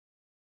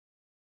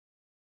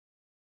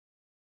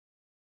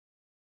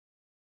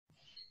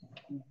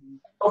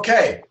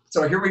Okay,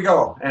 so here we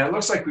go. And it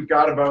looks like we've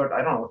got about,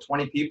 I don't know,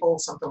 20 people,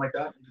 something like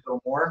that, maybe a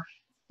little more.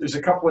 There's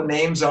a couple of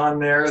names on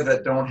there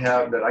that don't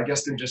have, that I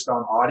guess they're just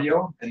on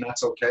audio, and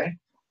that's okay.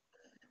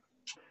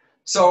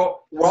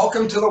 So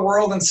welcome to the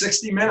world in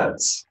 60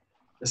 minutes.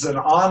 This is an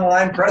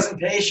online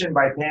presentation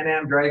by Pan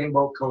Am Dragon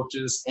Boat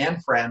coaches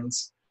and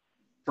friends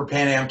for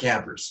Pan Am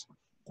campers.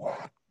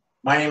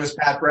 My name is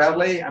Pat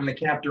Bradley. I'm the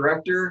camp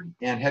director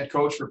and head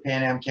coach for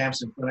Pan Am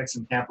Camps and Clinics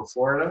in Tampa,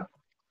 Florida.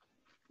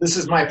 This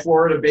is my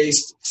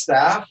Florida-based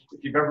staff.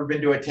 If you've ever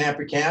been to a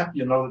Tampa camp,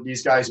 you'll know that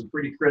these guys are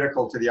pretty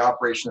critical to the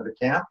operation of the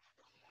camp.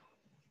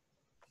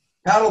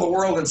 Paddle the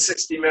World in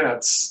 60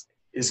 Minutes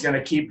is going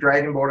to keep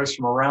dragon boaters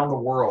from around the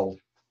world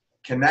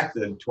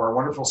connected to our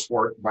wonderful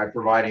sport by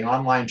providing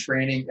online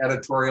training,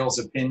 editorials,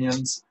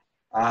 opinions,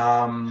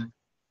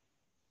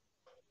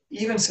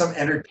 even some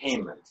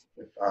entertainment,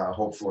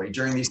 hopefully,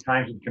 during these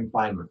times of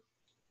confinement.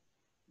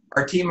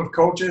 Our team of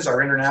coaches,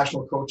 our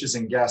international coaches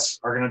and guests,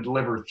 are going to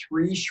deliver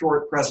 3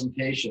 short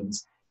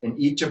presentations in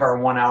each of our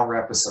 1-hour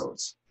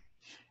episodes.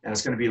 And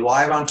it's going to be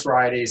live on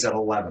Fridays at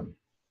 11.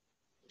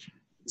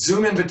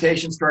 Zoom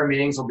invitations to our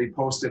meetings will be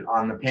posted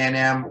on the Pan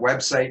Am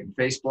website and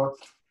Facebook,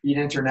 Feed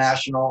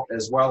International,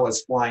 as well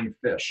as Flying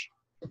Fish.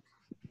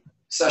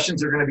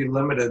 Sessions are going to be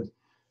limited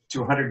to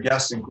 100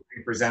 guests,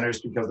 including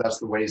presenters, because that's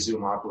the way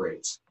Zoom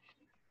operates.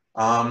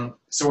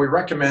 So we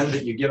recommend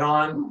that you get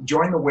on,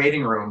 join the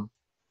waiting room,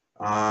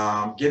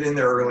 get in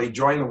there early,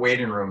 join the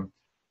waiting room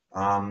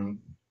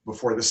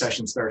before the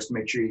session starts to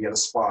make sure you get a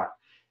spot.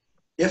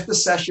 If the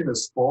session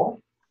is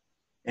full,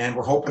 and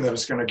we're hoping that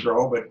it's going to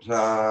grow, but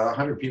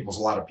 100 people is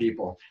a lot of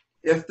people.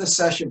 If the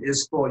session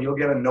is full, you'll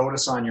get a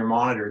notice on your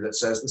monitor that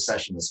says the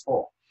session is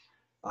full.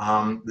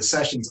 The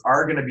sessions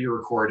are going to be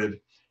recorded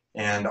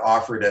and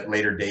offered at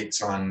later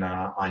dates on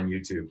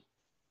YouTube.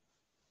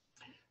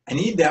 I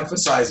need to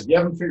emphasize, if you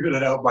haven't figured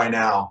it out by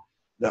now,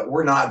 that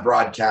we're not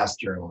broadcast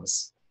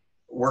journalists.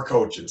 We're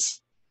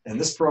coaches. And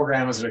this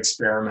program is an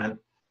experiment.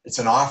 It's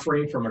an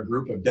offering from a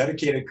group of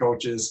dedicated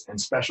coaches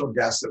and special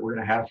guests that we're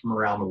going to have from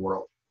around the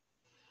world.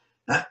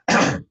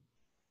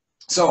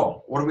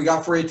 So, what do we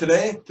got for you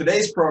today?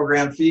 Today's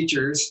program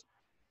features,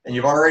 and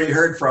you've already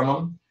heard from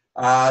him,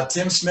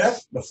 Tim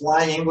Smith, the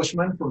Flying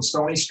Englishman from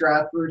Stony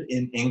Stratford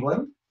in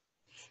England.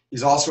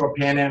 He's also a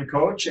Pan Am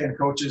coach and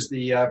coaches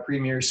the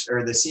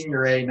the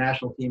Senior A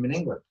national team in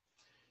England.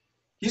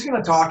 He's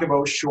going to talk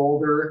about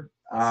shoulder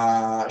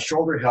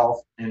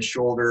health and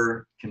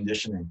shoulder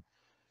conditioning.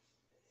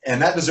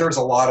 And that deserves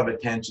a lot of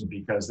attention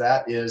because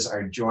that is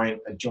a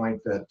joint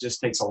that just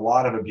takes a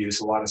lot of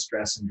abuse, a lot of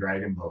stress in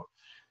dragon boat.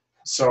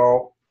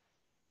 So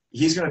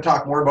he's going to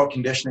talk more about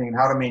conditioning and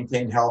how to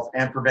maintain health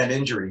and prevent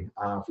injury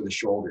for the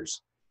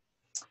shoulders.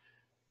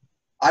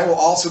 I will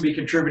also be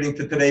contributing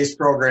to today's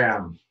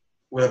program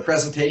with a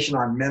presentation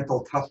on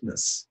mental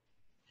toughness.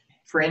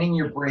 Training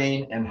your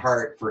brain and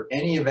heart for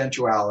any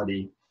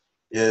eventuality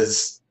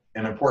is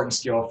an important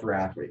skill for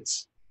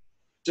athletes.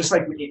 Just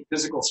like we need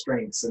physical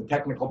strengths and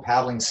technical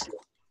paddling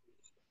skills,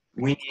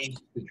 we need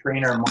to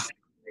train our mind to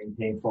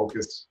maintain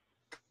focus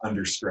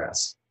under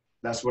stress.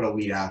 That's what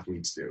elite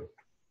athletes do.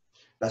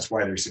 That's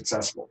why they're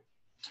successful.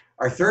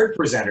 Our third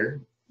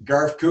presenter,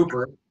 Garth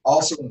Cooper,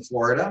 also in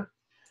Florida.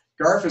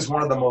 Garth is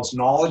one of the most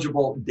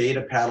knowledgeable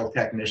data paddle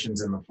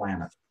technicians in the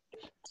planet.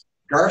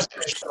 Garth's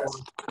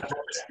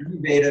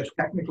innovative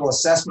technical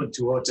assessment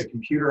tool, it's a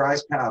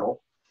computerized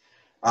paddle,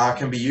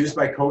 can be used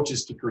by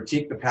coaches to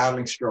critique the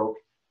paddling stroke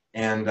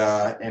and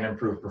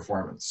improve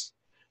performance.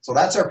 So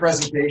that's our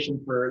presentation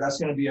that's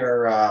going to be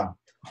our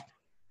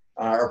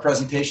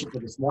presentation for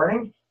this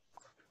morning.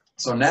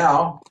 So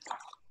now,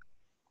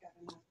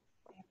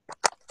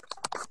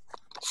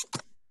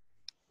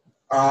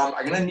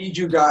 I'm going to need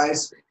you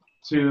guys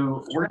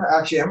to,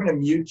 I'm going to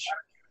mute,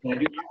 I'd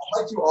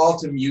like you all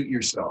to mute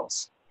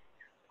yourselves.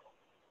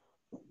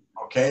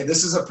 Okay,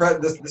 this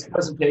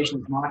presentation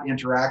is not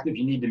interactive.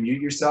 You need to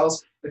mute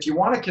yourselves. If you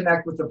want to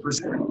connect with the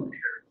presenter,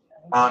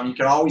 you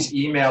can always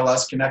email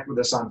us, connect with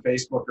us on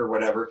Facebook or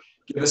whatever.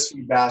 Give us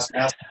feedback,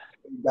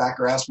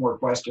 or ask more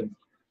questions.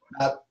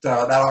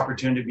 That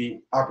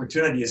opportunity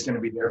is going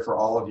to be there for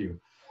all of you.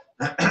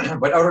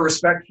 But out of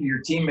respect for your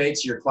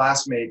teammates, your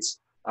classmates,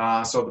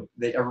 so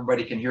that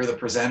everybody can hear the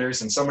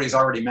presenters. And somebody's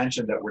already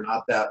mentioned that we're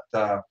not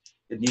that.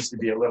 It needs to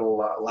be a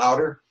little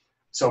louder.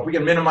 So if we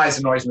can minimize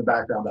the noise in the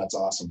background, that's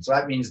awesome. So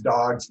that means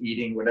dogs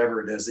eating,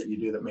 whatever it is that you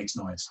do that makes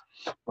noise.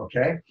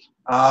 Okay.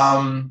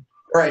 All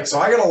right. So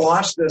I got to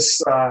launch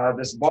this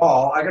this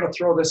ball. I got to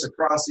throw this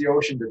across the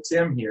ocean to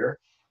Tim here,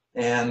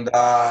 and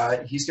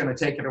he's going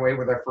to take it away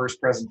with our first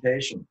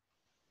presentation.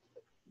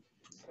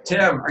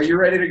 Tim, are you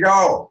ready to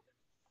go?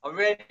 I'm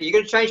ready. You're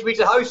going to change me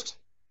to host?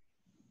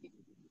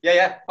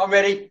 Yeah, I'm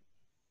ready.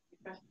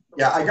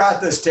 Yeah, I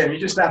got this, Tim. You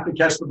just have to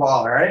catch the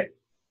ball, all right?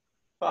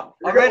 I'm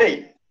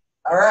ready.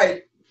 All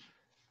right.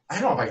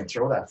 I don't know if I can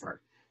throw that far.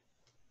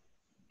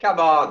 Come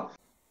on.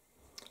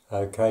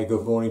 Okay,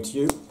 good morning to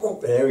you. Oh,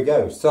 there we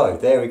go. So,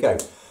 there we go.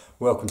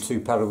 Welcome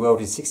to Paddle World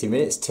in 60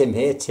 Minutes. Tim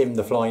here, Tim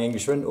the Flying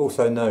Englishman,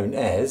 also known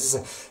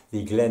as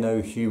the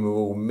Gleno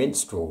Humoral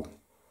Minstrel.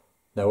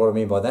 Now what I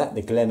mean by that,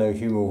 the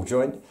glenohumeral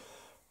joint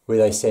with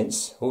a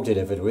sense, all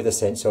delivered with a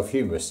sense of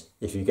humerus,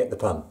 if you get the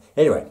pun.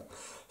 Anyway,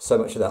 so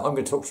much of that. I'm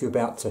going to talk to you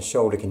about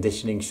shoulder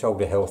conditioning,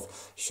 shoulder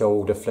health,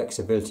 shoulder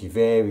flexibility.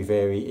 Very,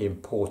 very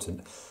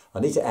important.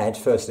 I need to add,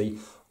 firstly,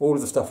 all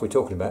of the stuff we're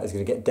talking about is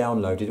going to get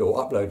downloaded or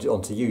uploaded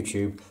onto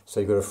YouTube. So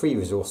you've got a free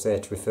resource there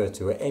to refer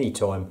to at any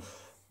time,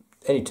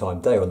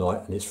 day or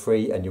night, and it's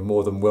free and you're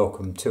more than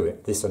welcome to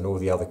it. This and all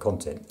the other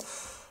content.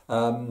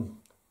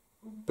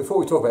 Before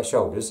we talk about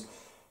shoulders,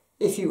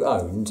 if you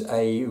owned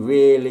a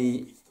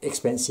really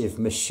expensive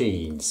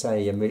machine,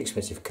 say a really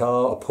expensive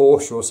car, a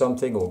Porsche or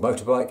something, or a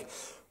motorbike,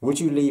 would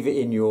you leave it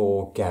in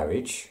your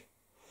garage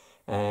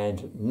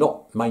and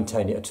not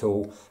maintain it at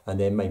all, and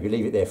then maybe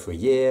leave it there for a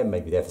year,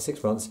 maybe there for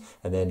 6 months,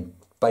 and then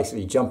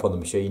basically jump on the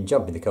machine,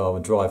 jump in the car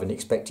and drive and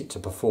expect it to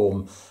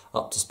perform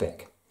up to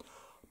spec?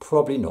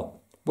 Probably not.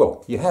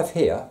 Well, you have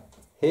here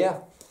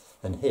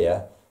and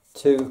here,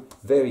 two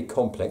very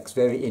complex,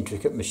 very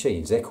intricate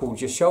machines. They're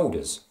called your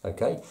shoulders,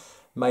 okay?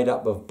 Made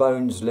up of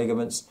bones,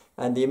 ligaments,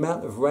 and the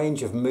amount of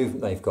range of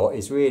movement they've got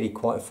is really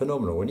quite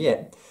phenomenal. And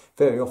yet,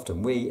 very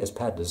often we as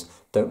paddlers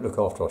don't look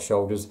after our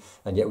shoulders,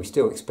 and yet we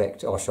still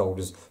expect our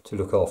shoulders to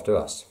look after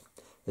us.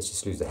 Let's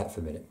just lose the hat for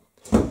a minute.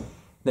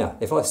 Now,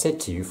 if I said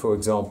to you, for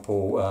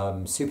example,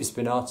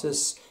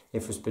 supraspinatus,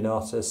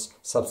 infraspinatus,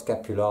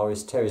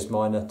 subscapularis, teres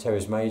minor,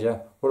 teres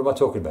major, what am I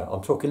talking about?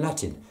 I'm talking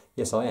Latin.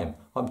 Yes, I am.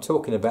 I'm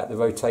talking about the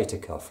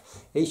rotator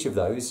cuff. Each of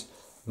those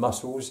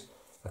muscles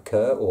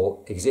occur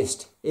or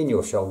exist in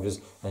your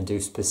shoulders and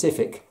do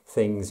specific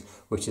things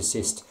which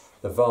assist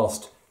the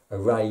vast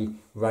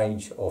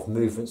range of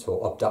movements,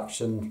 or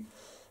abduction,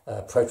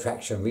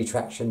 protraction,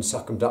 retraction,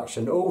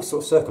 circumduction, all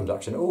sorts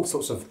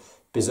of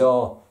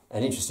bizarre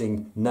and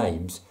interesting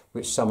names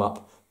which sum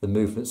up the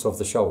movements of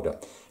the shoulder.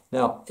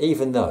 Now,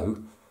 even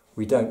though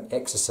we don't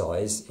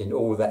exercise in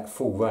all that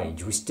full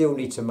range, we still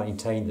need to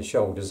maintain the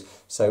shoulders,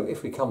 so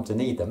if we come to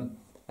need them,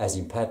 as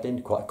in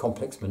paddling, quite a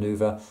complex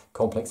manoeuvre,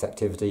 complex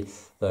activity,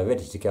 they're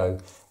ready to go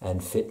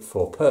and fit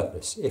for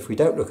purpose. If we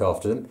don't look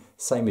after them,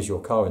 same as your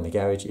car in the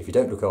garage, if you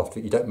don't look after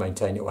it, you don't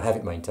maintain it or have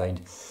it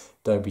maintained,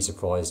 don't be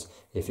surprised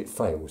if it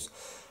fails.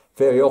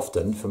 Very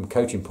often, from a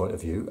coaching point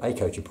of view,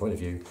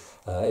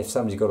 if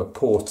somebody's got a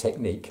poor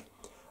technique,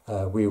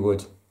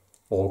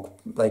 or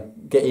they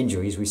get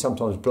injuries, we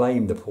sometimes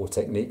blame the poor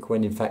technique,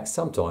 when in fact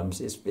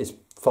sometimes it's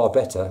far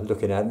better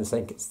looking at it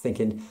and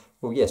thinking,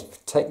 well, yes,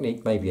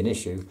 technique may be an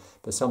issue,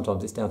 but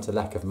sometimes it's down to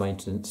lack of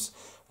maintenance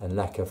and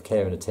lack of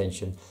care and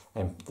attention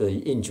and the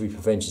injury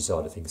prevention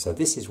side of things. So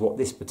this is what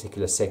this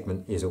particular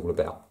segment is all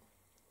about.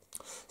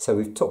 So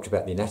we've talked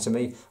about the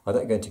anatomy. I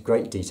don't go into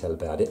great detail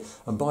about it.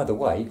 And by the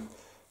way,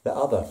 the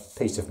other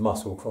piece of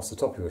muscle across the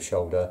top of your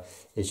shoulder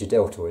is your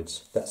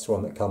deltoids. That's the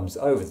one that comes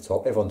over the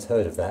top. Everyone's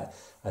heard of that.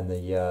 And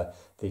the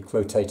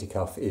rotator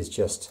cuff is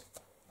just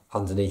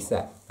underneath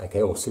that,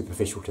 okay, or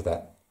superficial to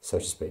that, so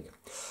to speak.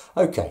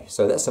 Okay,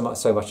 so that's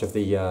so much of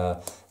the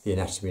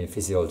anatomy and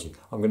physiology.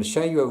 I'm going to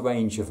show you a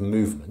range of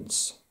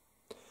movements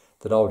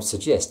that I would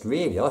suggest,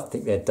 really, I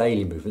think they're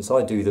daily movements.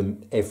 I do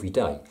them every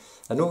day.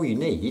 And all you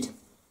need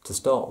to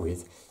start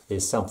with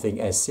is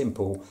something as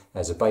simple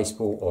as a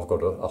baseball, or I've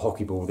got a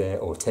hockey ball there,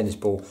 or a tennis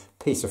ball,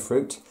 piece of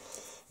fruit.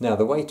 Now,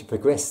 the way to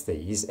progress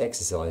these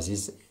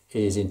exercises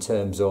is in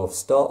terms of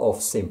start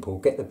off simple,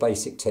 get the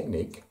basic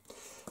technique,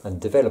 and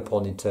develop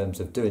on in terms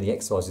of doing the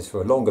exercises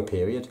for a longer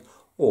period,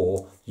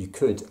 or you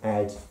could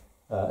add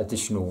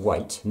additional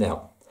weight.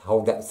 Now,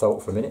 hold that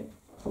thought for a minute.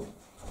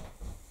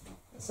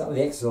 Some of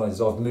the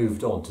exercises I've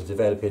moved on to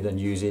developing and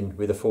using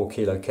with a 4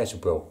 kilo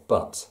kettlebell,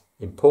 but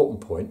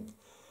important point,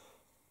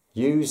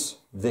 use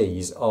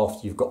these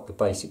after you've got the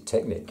basic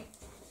technique.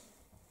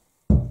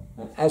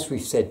 And as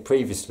we've said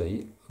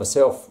previously,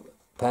 myself,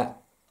 Pat,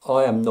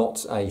 I am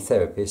not a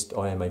therapist,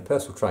 I am a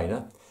personal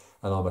trainer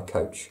and I'm a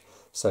coach.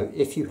 So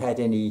if you had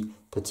any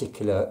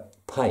particular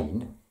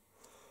pain,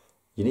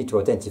 you need to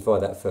identify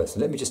that first.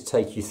 And let me just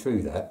take you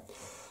through that.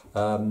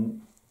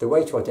 The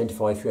way to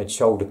identify if you had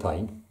shoulder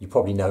pain, you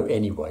probably know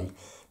anyway,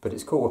 but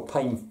it's called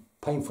a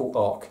painful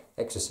arc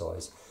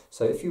exercise.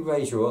 So if you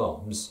raise your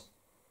arms,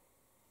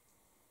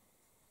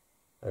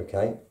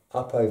 okay,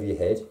 up over your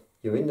head,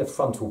 you're in the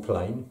frontal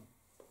plane,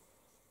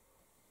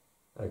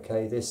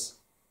 okay, this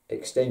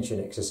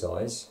extension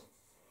exercise.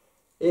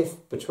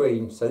 If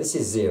between, so this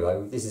is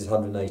 0, this is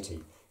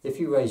 180. If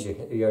you raise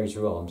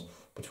your arms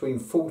between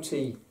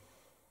 40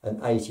 and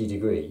 80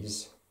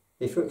 degrees,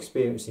 if you're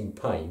experiencing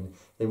pain,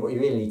 then what you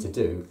really need to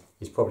do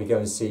is probably go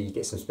and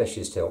get some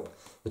specialist help.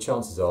 The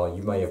chances are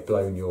you may have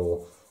blown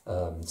your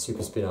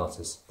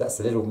supraspinatus. That's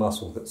the little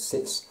muscle that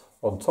sits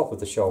on top of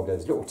the shoulder,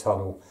 there's a little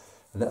tunnel,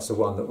 and that's the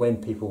one that when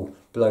people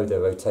blow their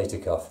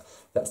rotator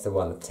cuff, that's the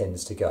one that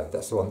tends to go.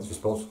 That's the one that's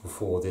responsible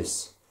for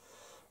this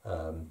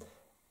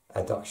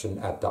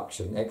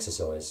adduction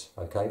exercise,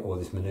 okay, or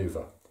this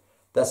manoeuvre.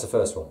 That's the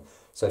first one.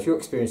 So if you're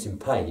experiencing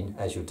pain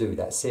as you'll do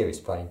that, serious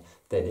pain,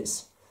 then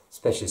it's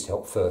specialist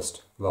help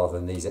first rather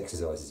than these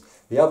exercises.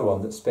 The other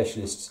one that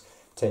specialists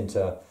tend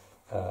to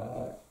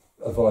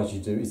advise you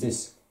to do is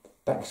this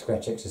back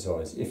scratch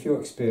exercise. If you're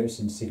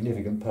experiencing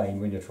significant pain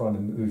when you're trying to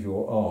move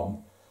your arm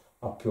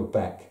up your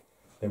back,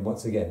 then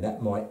once again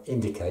that might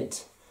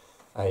indicate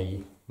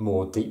a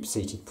more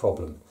deep-seated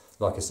problem,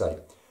 like I say.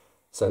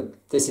 So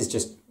this is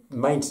just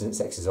maintenance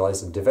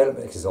exercise and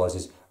development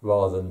exercises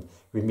rather than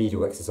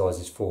remedial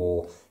exercises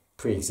for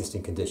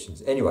pre-existing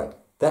conditions. Anyway,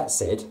 that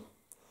said,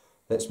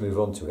 let's move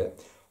on to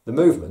it. The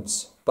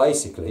movements,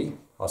 basically,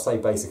 I say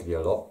basically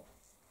a lot.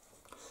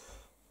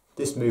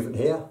 This movement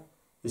here,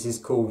 this is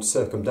called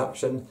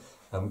circumduction.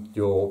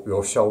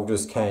 Your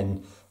shoulders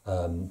can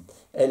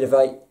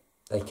elevate,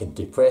 they can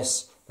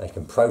depress, they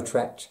can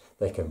protract,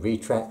 they can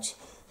retract,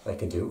 they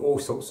can do all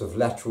sorts of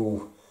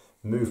lateral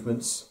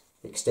movements,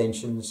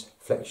 extensions,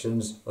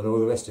 flexions, and all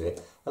the rest of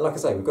it. And like I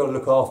say, we've got to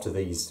look after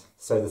these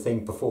so the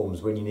thing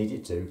performs when you need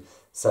it to,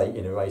 say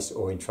in a race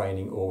or in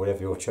training or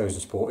whatever your chosen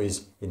sport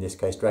is, in this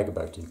case dragon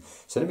boating.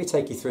 So let me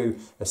take you through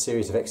a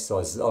series of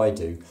exercises that I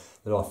do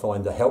that I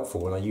find are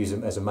helpful and I use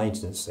them as a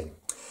maintenance thing.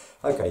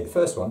 Okay, the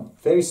first one,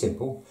 very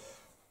simple.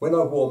 When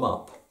I warm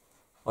up,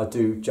 I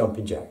do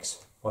jumping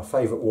jacks, my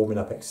favourite warming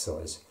up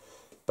exercise.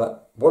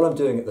 But what I'm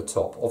doing at the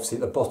top, obviously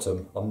at the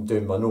bottom, I'm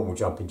doing my normal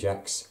jumping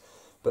jacks.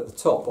 But at the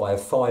top, I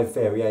have 5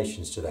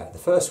 variations to that. The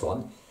first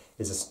one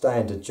is a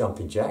standard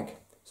jumping jack.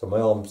 So my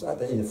arms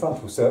in the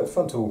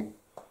frontal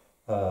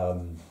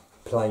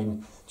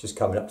plane, just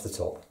coming up to the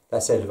top.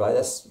 That's elevated.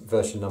 That's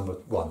version number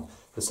 1.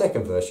 The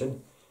second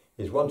version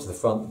is 1 to the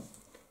front,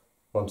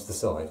 1 to the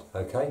side.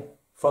 Okay,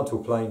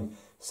 frontal plane,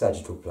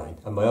 sagittal plane,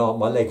 and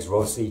my legs are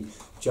obviously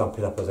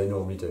jumping up as they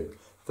normally do.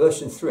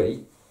 Version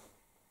 3,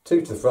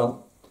 2 to the front,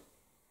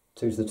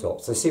 2 to the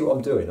top. So see what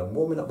I'm doing? I'm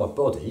warming up my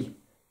body,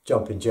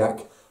 jumping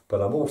jack,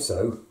 but I'm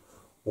also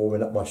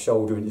warming up my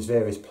shoulder in its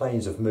various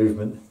planes of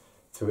movement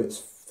through its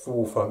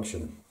full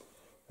function.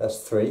 That's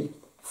 3.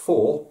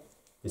 4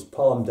 is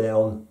palm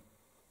down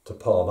to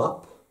palm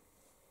up.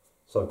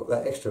 So I've got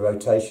that extra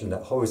rotation,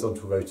 that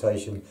horizontal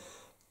rotation.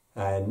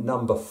 And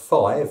number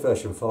 5,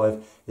 version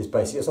 5, is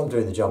basically, as I'm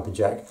doing the jumping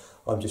jack,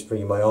 I'm just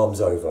bringing my arms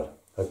over.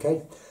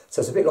 Okay?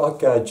 So it's a bit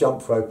like a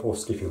jump rope or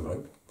skipping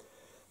rope.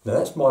 Now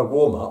that's my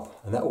warm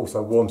up, and that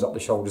also warms up the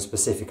shoulders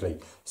specifically.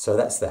 So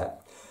that's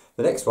that.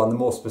 The next one, the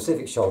more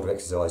specific shoulder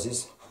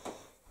exercises,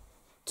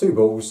 2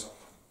 balls,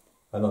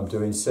 and I'm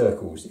doing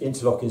circles,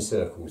 interlocking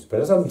circles.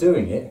 But as I'm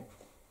doing it,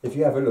 if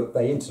you have a look,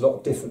 they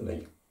interlock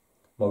differently.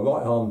 My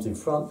right arm's in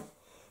front,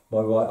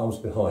 my right arm's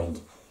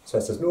behind. So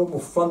it's a normal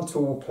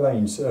frontal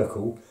plane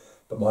circle,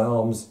 but my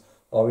arms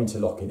are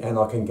interlocking, and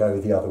I can go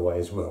the other way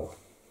as well.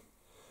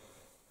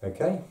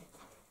 Okay,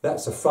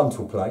 that's a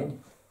frontal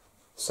plane.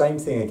 Same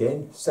thing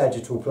again,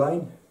 sagittal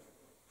plane,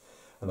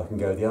 and I can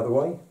go the other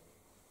way.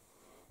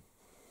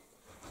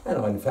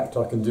 And in fact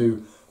I can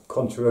do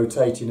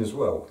contra-rotating as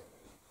well.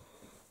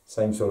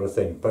 Same sort of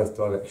thing, both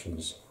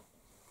directions.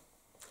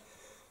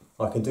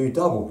 I can do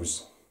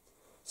doubles.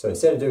 So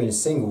instead of doing a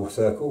single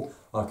circle,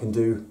 I can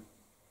do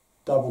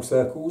double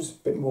circles, a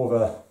bit more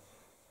of a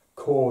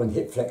core and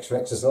hip flexor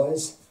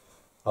exercise,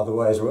 other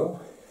way as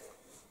well.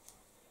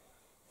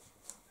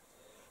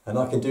 And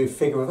I can do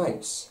figure of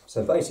 8s.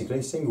 So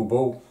basically single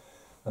ball,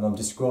 and I'm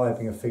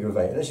describing a figure of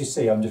 8. And as you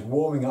see, I'm just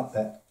warming up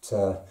that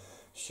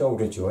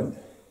shoulder joint.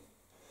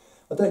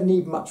 I don't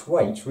need much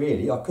weight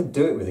really. I could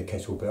do it with a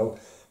kettlebell,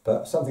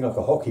 but something like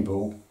a hockey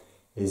ball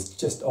is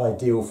just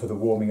ideal for the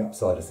warming up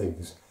side of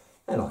things.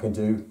 And I can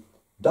do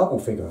double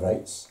figure of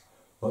 8s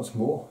once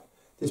more.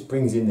 This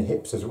brings in the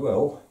hips as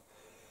well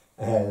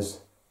as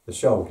the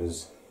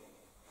shoulders.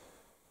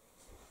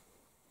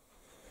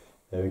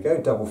 There we go,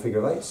 double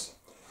figure of 8s.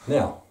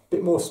 Now, a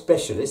bit more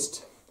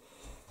specialist.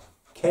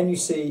 Can you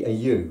see a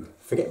U?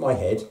 Forget my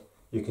head,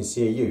 you can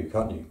see a U,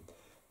 can't you?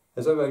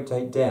 As I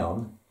rotate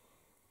down,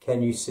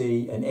 can you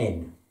see an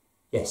N?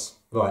 Yes,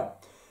 right.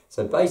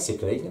 So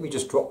basically, let me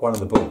just drop one of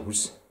the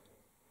balls.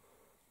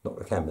 Knock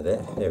the camera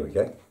there, there we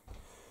go.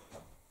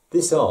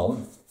 This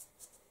arm,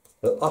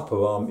 the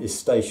upper arm, is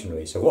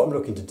stationary. So what I'm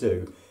looking to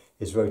do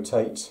is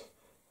rotate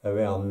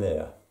around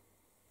there.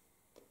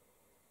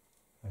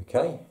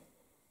 Okay.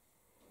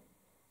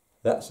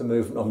 That's the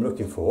movement I'm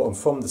looking for. And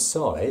from the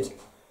side,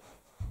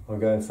 I'm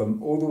going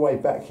from all the way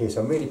back here.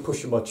 So I'm really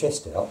pushing my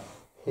chest out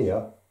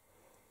here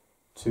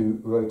to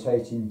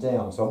rotating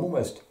down. So I'm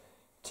almost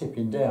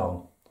tipping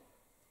down,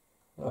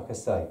 like I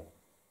say,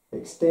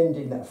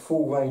 extending that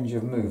full range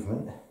of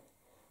movement.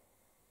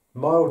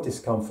 Mild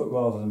discomfort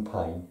rather than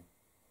pain.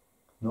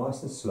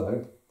 Nice and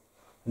slow.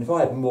 And if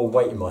I had more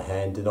weight in my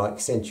hand and I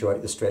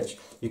accentuate the stretch,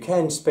 you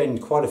can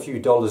spend quite a few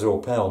dollars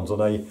or pounds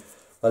on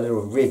a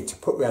little rig to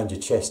put around your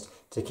chest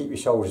to keep your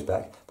shoulders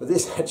back. But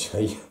this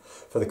actually,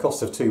 for the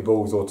cost of 2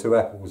 balls or 2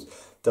 apples,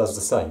 does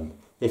the same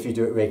if you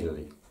do it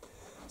regularly.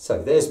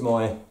 So there's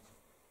my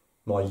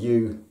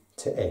U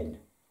to N.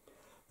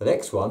 The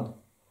next one,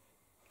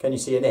 can you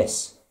see an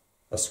S?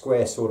 A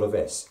square sort of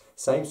S.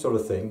 Same sort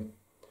of thing.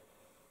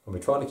 And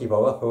we're trying to keep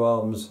our upper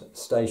arms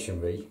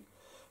stationary.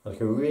 And I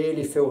can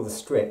really feel the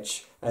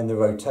stretch and the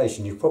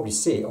rotation. You probably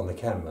see it on the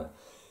camera.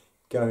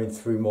 Going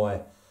through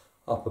my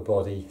upper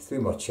body,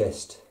 through my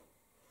chest,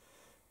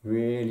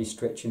 really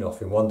stretching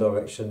off in one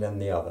direction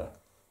and the other.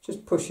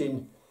 Just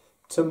pushing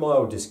to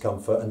mild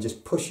discomfort and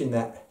just pushing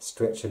that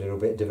stretch a little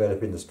bit,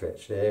 developing the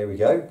stretch. There we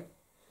go.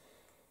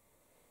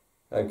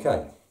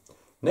 Okay,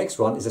 next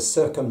one is a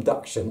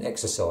circumduction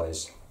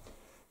exercise.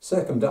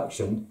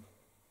 Circumduction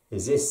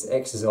is this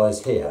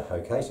exercise here,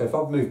 okay? So if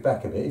I move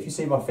back a bit, if you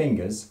see my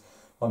fingers,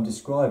 I'm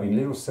describing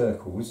little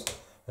circles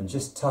and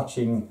just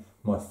touching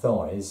my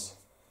thighs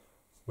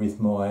with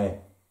my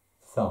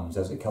thumbs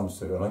as it comes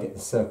through, and I get the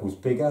circles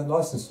bigger,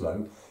 nice and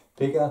slow,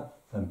 bigger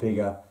and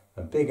bigger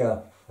and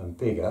bigger and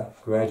bigger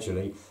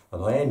gradually,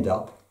 and I end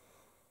up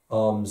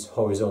arms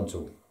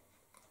horizontal.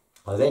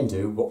 I then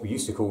do what we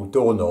used to call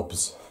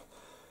doorknobs.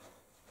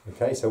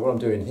 Okay, so what I'm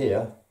doing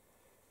here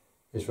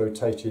is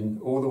rotating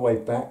all the way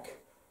back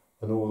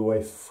and all the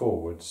way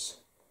forwards.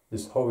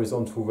 This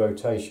horizontal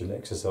rotation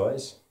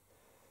exercise,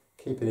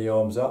 keeping the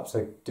arms up,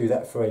 so do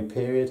that for a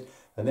period,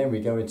 and then we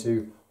go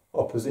into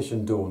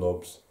opposition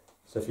doorknobs.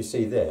 So if you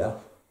see there,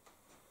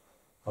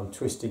 I'm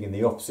twisting in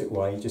the opposite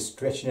way, just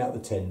stretching out the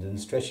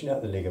tendons, stretching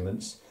out the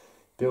ligaments,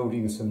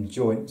 building some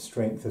joint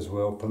strength as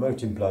well,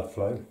 promoting blood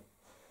flow.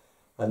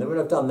 And then when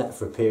I've done that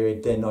for a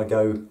period, then I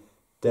go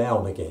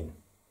down again.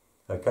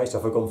 Okay, so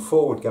if I've gone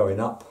forward going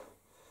up,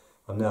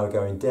 I'm now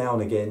going down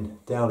again,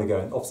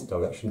 opposite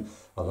direction,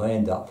 and I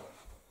end up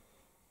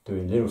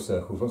doing little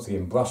circles, once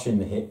again brushing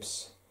the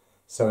hips.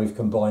 So we've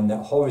combined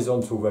that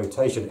horizontal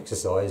rotation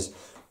exercise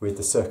with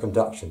the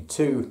circumduction.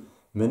 Two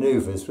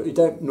manoeuvres that you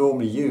don't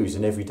normally use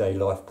in everyday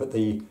life, but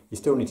you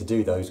still need to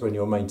do those when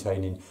you're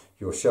maintaining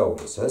your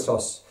shoulders. So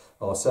that's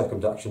our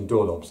circumduction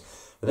doorknobs.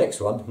 The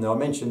next one, now I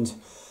mentioned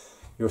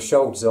your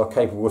shoulders are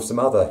capable of some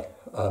other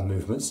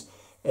movements.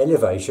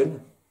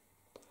 Elevation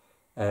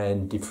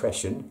and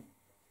depression.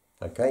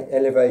 Okay,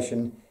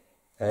 elevation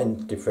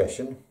and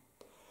depression.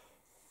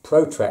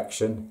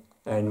 Protraction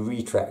and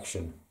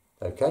retraction.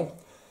 Okay,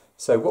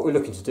 so what we're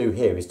looking to do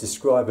here is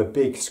describe a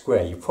big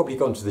square. You've probably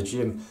gone to the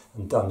gym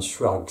and done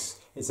shrugs.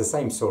 It's the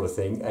same sort of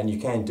thing, and you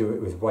can do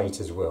it with weight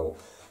as well.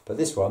 But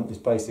this one is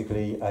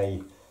basically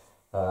a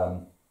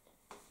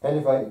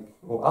elevate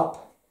or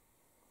up,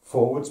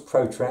 forwards,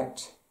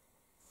 protract,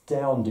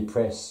 down,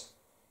 depress,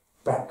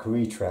 back,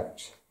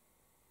 retract.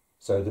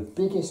 So the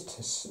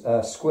biggest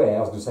square, I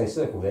was going to say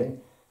circle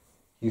then,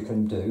 you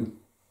can do,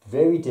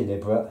 very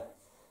deliberate.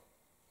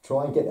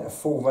 Try and get that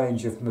full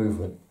range of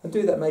movement and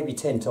do that maybe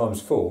 10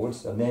 times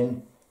forwards and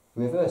then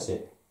reverse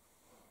it.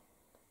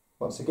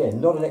 Once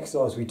again, not an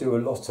exercise we do a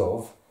lot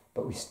of,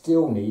 but we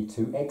still need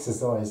to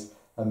exercise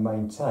and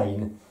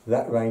maintain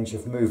that range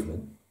of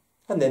movement.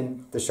 And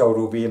then the shoulder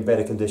will be in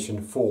better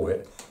condition for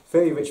it.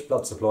 Very rich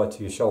blood supply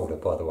to your shoulder,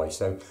 by the way,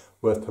 so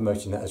worth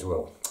promoting that as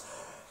well.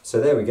 So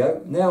there we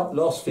go. Now,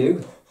 last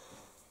few,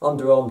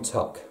 underarm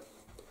tuck.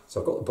 So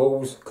I've got the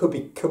balls, could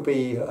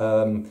be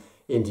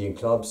Indian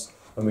clubs,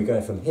 and we're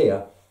going from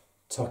here,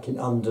 tucking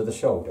under the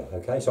shoulder,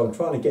 okay? So I'm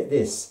trying to get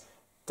this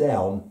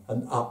down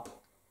and up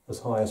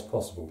as high as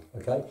possible,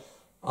 okay?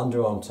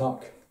 Underarm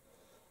tuck,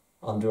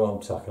 and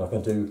I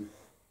can do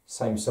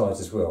same size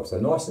as well. So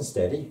nice and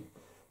steady,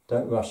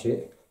 don't rush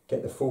it,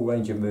 get the full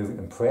range of movement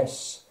and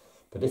press,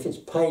 but if it's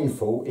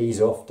painful,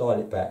 ease off, dial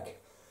it back.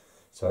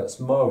 So it's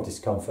mild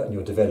discomfort and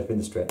you're developing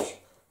the stretch.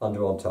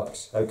 Underarm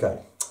tucks, okay.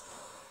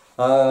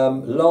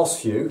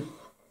 Last few,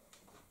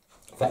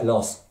 in fact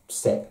last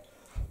step,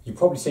 you've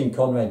probably seen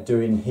Conrad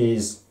doing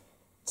his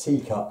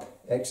teacup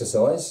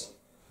exercise.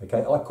 Okay,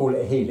 I call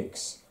it a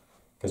helix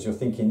because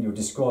you're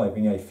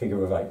describing a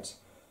figure of 8.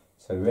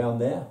 So round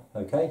there,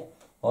 okay,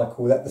 I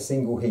call that the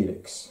single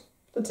helix,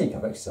 the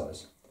teacup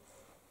exercise.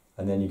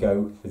 And then you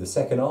go with the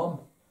second arm,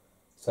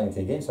 same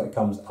thing again, so it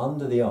comes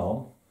under the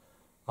arm,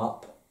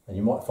 up, and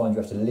you might find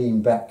you have to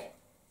lean back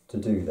to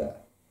do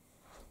that.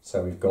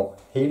 So we've got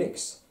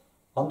helix,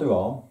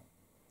 underarm,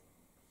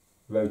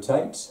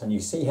 rotate, and you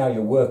see how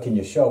you're working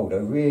your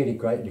shoulder, really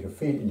great, you can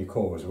feel it in your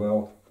core as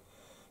well.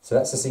 So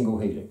that's a single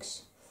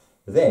helix.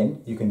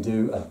 Then you can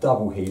do a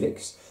double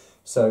helix.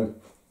 So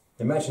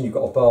imagine you've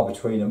got a bar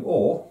between them,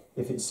 or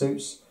if it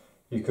suits,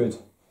 you could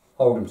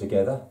hold them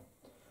together.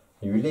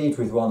 And you lead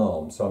with one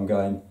arm. So I'm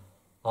going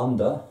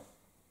under,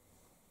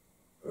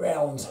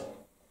 round,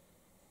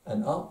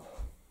 and up,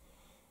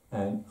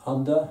 and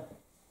under,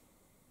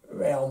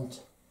 round,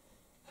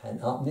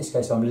 and up. In this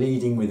case, I'm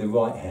leading with the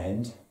right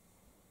hand.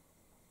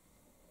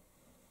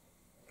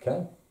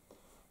 Okay,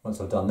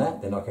 once I've done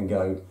that, then I can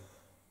go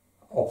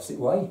opposite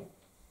way,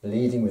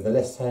 leading with the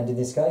left hand in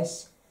this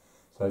case.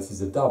 So this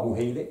is a double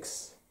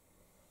helix.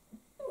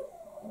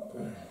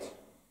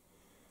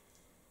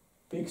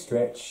 Big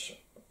stretch.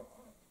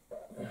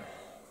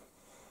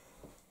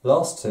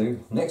 Last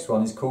two, next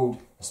one is called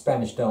a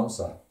Spanish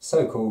dancer.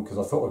 So called because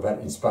I thought about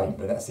it in Spain,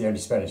 but that's the only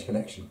Spanish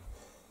connection.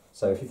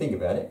 So if you think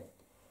about it,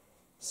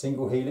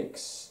 single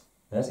helix,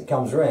 and as it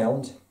comes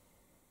round,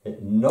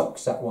 it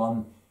knocks that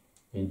one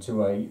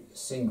into a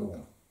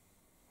single,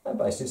 and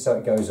basically so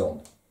it goes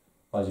on.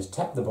 I just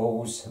tap the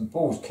balls and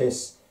balls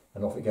kiss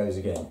and off it goes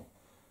again.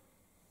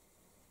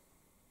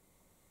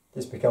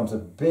 This becomes a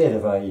bit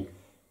of a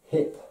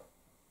hip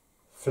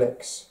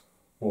flex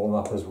warm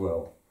up as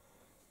well.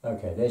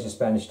 Okay, there's your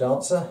Spanish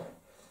dancer.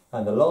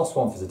 And the last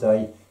one for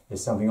today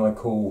is something I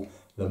call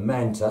the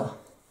manta.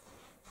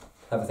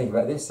 Have a think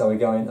about this. So we're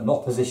going an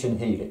opposition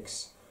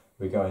helix.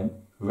 We're going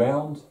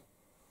round,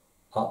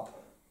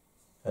 up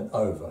and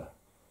over.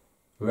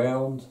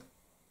 Round,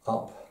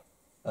 up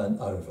and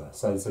over.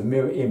 So it's a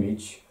mirror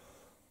image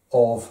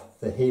of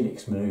the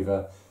helix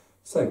manoeuvre.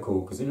 So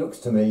cool because it looks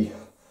to me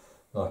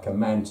like a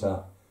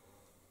manta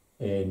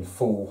in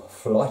full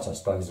flight, I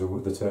suppose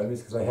the term is,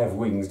 because they have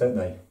wings, don't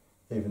they?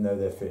 Even though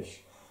they're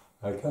fish.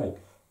 Okay,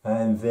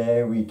 and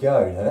there we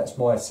go. Now that's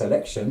my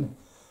selection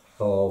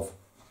of,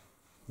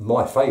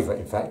 my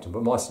favourite in fact,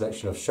 but my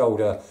selection of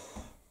shoulder,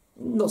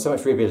 not so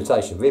much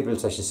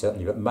rehabilitation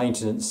certainly, but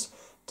maintenance,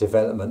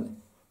 development,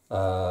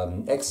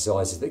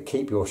 exercises that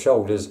keep your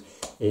shoulders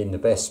in the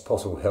best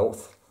possible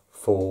health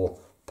for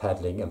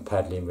paddling and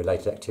paddling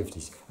related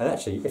activities. And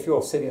actually, if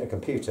you're sitting at a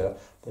computer,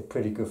 they're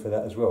pretty good for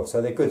that as well.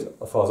 So they're good,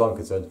 as far as I'm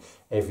concerned,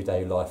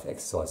 everyday life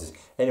exercises.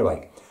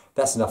 Anyway,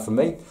 that's enough from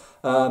me.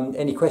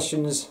 Any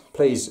questions,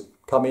 please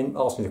come in,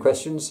 ask me the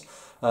questions.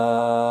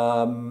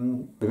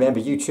 Remember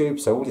YouTube,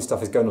 so all this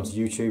stuff is going onto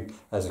YouTube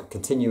as a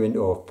continuing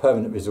or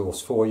permanent resource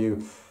for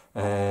you.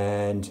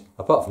 And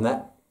apart from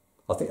that,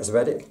 I think that's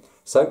about it.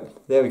 So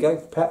there we go.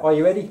 Pat, are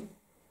you ready?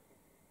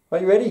 Are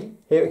you ready?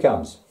 Here it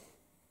comes.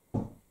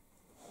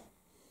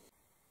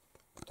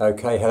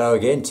 Okay, hello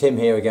again, Tim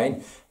here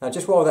again. Now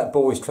just while that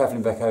ball is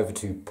travelling back over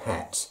to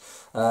Pat,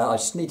 I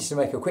just needed to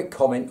make a quick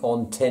comment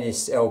on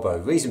tennis elbow.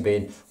 Reason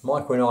being,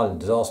 Michael in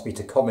Ireland has asked me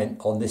to comment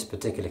on this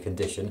particular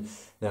condition.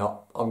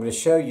 Now I'm going to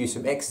show you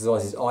some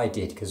exercises I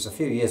did, because a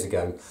few years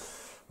ago,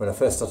 when I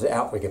first started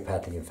outrigger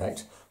paddling in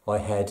fact, I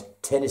had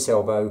tennis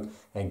elbow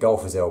and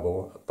golfer's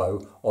elbow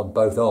on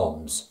both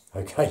arms,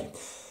 okay?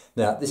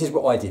 Now, this is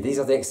what I did. These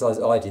are the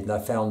exercises I did and I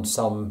found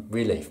some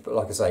relief. But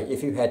like I say,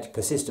 if you had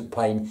persistent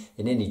pain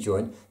in any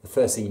joint, the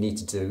first thing you need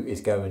to do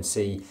is go and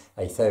see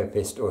a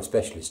therapist or a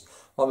specialist.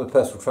 I'm a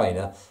personal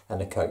trainer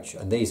and a coach,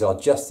 and these are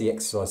just the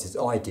exercises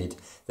I did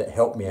that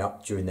helped me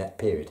out during that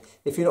period.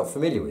 If you're not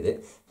familiar with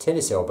it,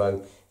 tennis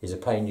elbow is a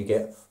pain you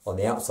get on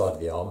the outside of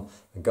the arm,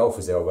 and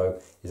golfer's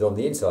elbow is on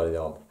the inside of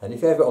the arm. And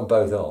if you have it on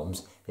both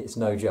arms, it's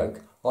no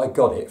joke. I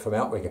got it from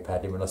outrigger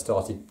paddling when I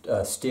started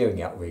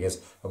steering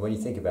outriggers, and when you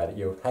think about it,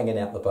 you're hanging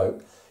out the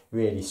boat,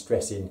 really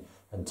stressing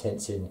and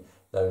tensing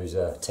those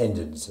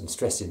tendons and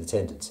stressing the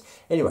tendons.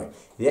 Anyway,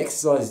 the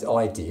exercises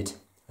I did,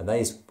 and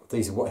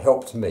these are what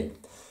helped me.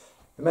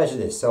 Imagine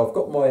this, so I've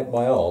got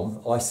my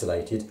arm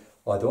isolated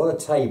either on a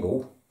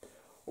table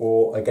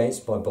or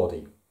against my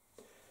body.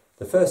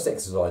 The first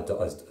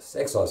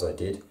exercise I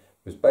did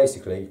was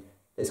basically,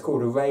 it's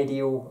called a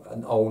radial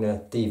and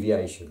ulnar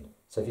deviation.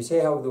 So if you see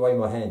how the way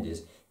my hand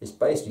is, it's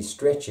basically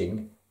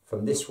stretching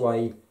from this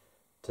way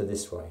to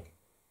this way,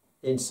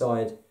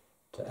 inside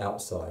to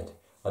outside.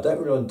 I don't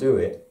really want to do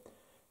it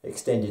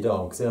extended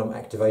arm because then I'm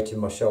activating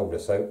my shoulder.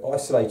 So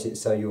isolate it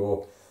so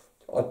you're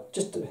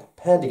just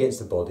hand against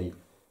the body.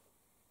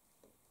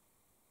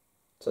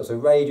 So it's a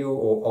radial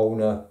or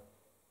ulnar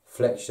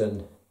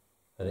flexion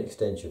and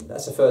extension.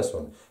 That's the first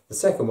one. The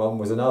second one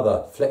was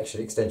another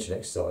flexion extension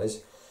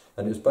exercise,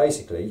 and it was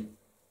basically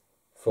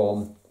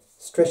from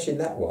stretching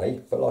that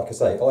way, but like I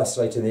say,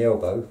 isolating the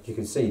elbow, you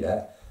can see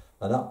that,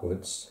 and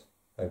upwards,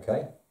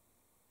 okay?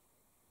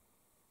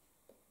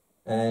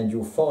 And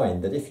you'll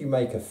find that if you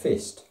make a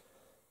fist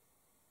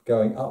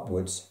going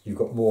upwards, you've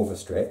got more of a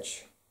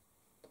stretch,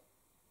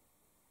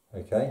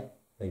 okay?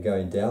 Then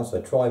going down, so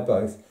try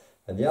both.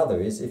 And the other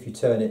is, if you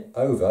turn it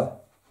over,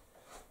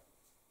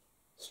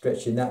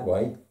 stretching that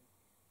way,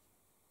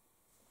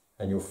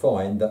 and you'll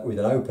find that with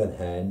an open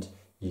hand,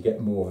 you get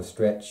more of a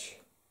stretch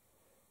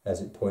as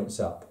it points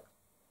up.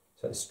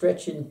 So it's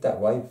stretching that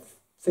way,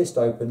 fist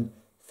open,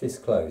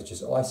 fist closed,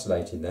 just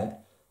isolating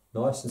that,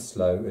 nice and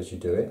slow as you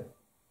do it.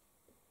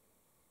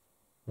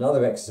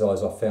 Another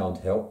exercise I found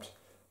helped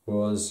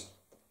was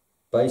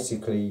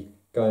basically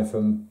going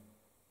from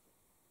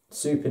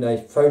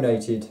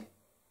pronated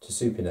to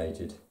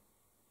supinated.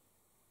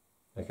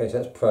 Okay,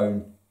 so that's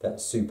prone,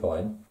 that's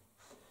supine.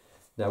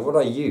 Now what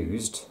I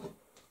used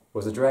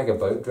was a dragger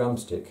boat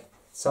drumstick,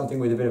 something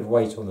with a bit of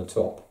weight on the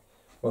top.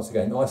 Once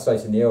again,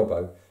 isolating the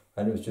elbow,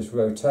 and it was just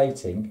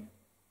rotating.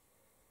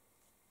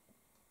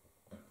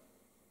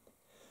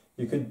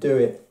 You could do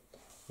it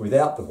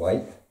without the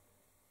weight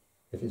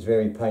if it's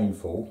very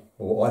painful,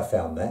 or I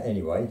found that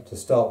anyway, to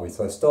start with.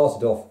 So I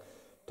started off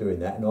doing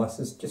that nice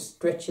and just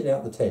stretching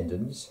out the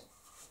tendons.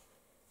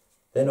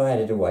 Then I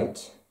added a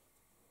weight.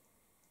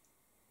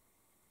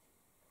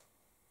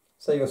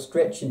 So you're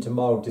stretching to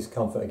mild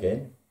discomfort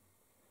again,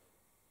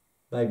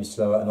 maybe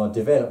slower, and I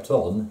developed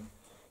on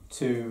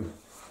to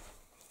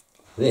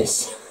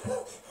this.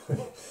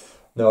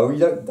 No, you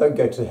don't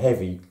go to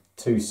heavy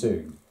too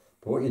soon.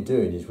 But what you're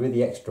doing is, with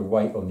the extra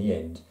weight on the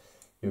end,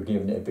 you're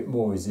giving it a bit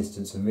more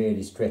resistance and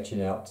really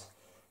stretching out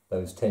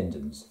those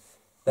tendons.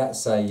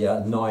 That's a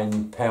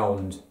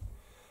 9-pound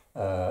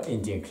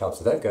Indian club,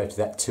 so don't go to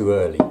that too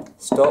early.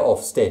 Start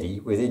off steady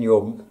within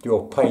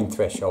your pain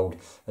threshold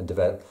and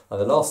develop. And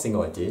the last thing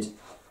I did,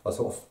 I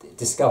sort of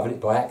discovered it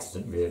by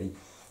accident really,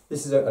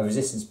 this is a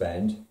resistance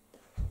band.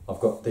 I've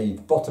got the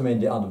bottom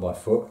end under my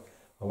foot,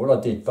 and what I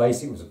did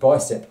basically was a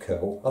bicep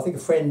curl. I think a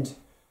friend,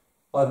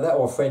 either that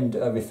or a friend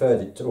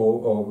referred it to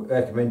or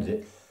recommended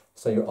it.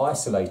 So you're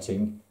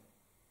isolating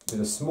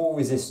with a small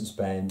resistance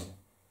band.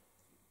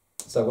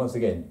 So once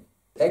again,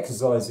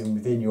 exercising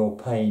within your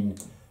pain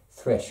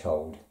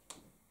threshold.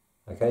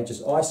 Okay,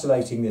 just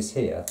isolating this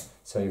here,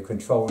 so you're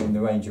controlling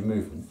the range of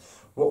movement.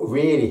 What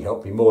really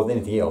helped me more than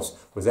anything else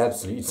was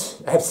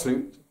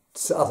absolute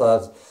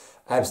utter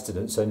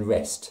abstinence and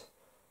rest.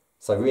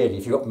 So really,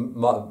 if you've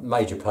got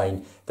major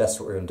pain, that's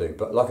what we're going to do.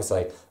 But like I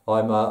say,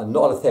 I'm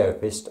not a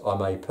therapist,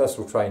 I'm a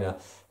personal trainer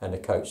and a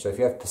coach. So if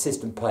you have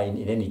persistent pain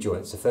in any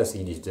joints, the first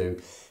thing you need to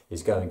do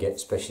is go and get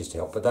specialist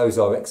help. But those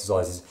are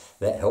exercises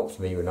that helped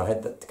me when I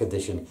had that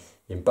condition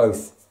in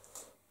both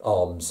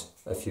arms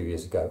a few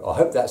years ago. I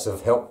hope that's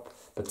of help.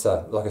 But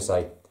like I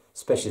say,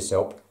 specialist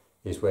help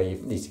is where you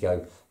need to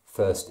go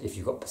first if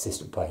you've got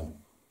persistent pain.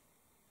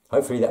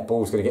 Hopefully that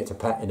ball's going to get to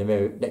Pat in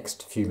the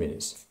next few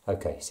minutes.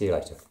 Okay, see you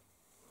later.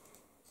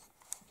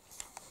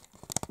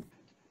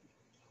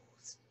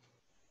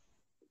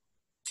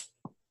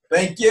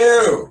 Thank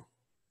you.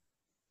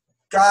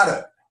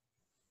 Got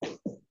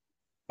it.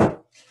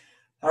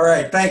 All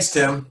right, thanks,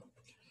 Tim.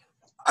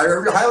 I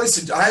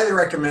highly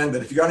recommend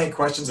that if you got any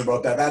questions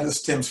about that, that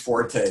is Tim's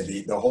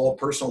forte, the whole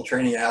personal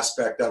training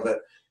aspect of it,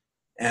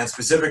 and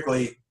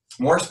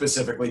more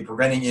specifically,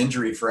 preventing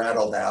injury for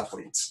adult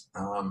athletes.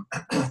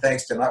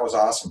 Thanks, Tim. That was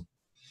awesome.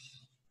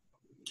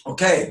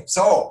 Okay,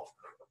 so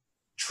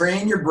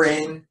train your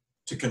brain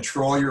to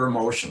control your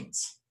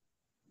emotions.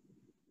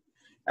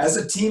 As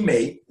a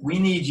teammate, we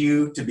need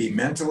you to be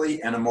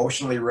mentally and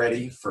emotionally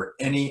ready for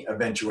any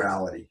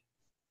eventuality.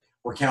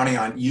 We're counting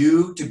on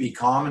you to be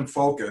calm and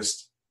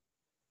focused.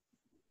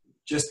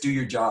 Just do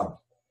your job.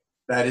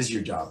 That is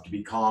your job, to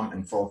be calm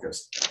and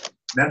focused.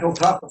 Mental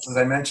toughness, as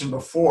I mentioned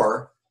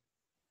before,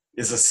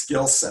 is a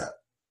skill set.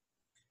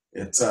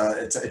 It's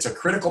a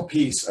critical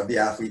piece of the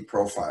athlete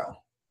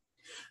profile.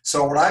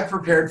 So what I've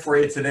prepared for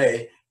you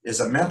today is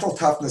a mental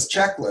toughness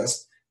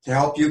checklist to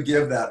help you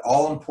give that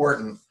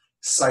all-important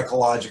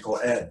psychological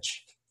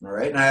edge. All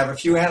right, and I have a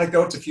few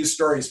anecdotes, a few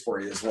stories for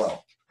you as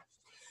well.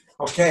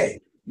 Okay,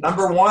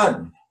 number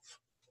one,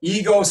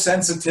 ego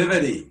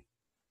sensitivity.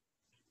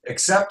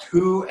 Accept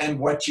who and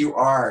what you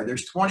are.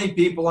 There's 20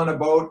 people in a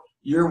boat,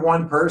 you're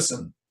one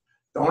person.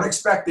 Don't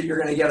expect that you're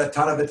going to get a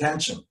ton of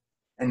attention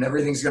and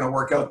everything's going to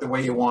work out the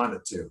way you want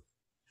it to.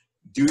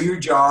 Do your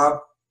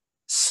job,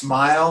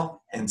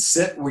 smile, and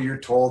sit where you're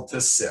told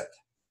to sit.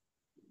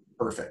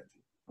 Perfect.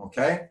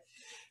 Okay?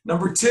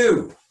 Number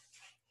two,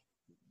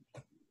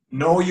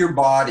 know your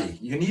body.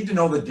 You need to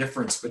know the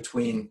difference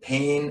between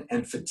pain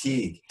and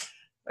fatigue.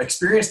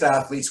 Experienced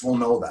athletes will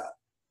know that.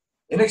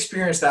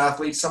 Inexperienced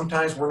athletes,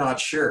 sometimes we're not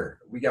sure.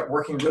 We get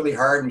working really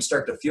hard and we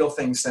start to feel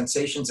things,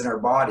 sensations in our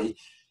body,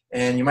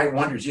 and you might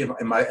wonder, gee,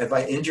 have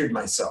I injured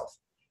myself?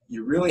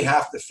 You really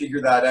have to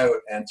figure that out,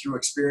 and through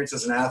experience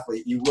as an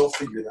athlete, you will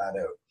figure that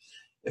out.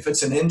 If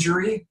it's an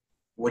injury,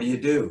 what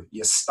do?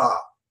 You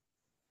stop.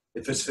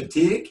 If it's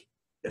fatigue,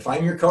 if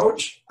I'm your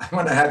coach, I'm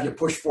going to have you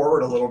push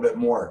forward a little bit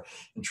more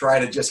and try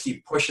to just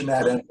keep pushing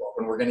that envelope,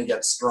 and we're going to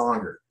get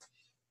stronger.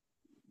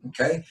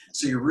 Okay?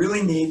 So you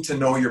really need to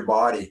know your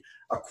body.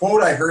 A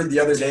quote I heard the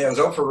other day, I was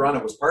out for a run,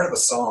 it was part of a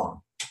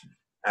song.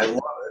 I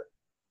love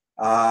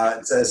it.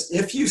 It says,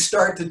 if you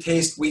start to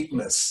taste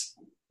weakness,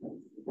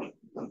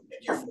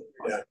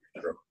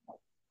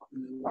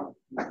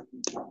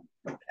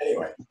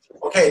 anyway,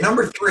 okay,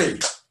 number three,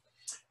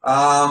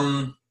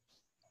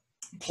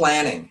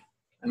 planning.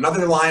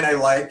 Another line I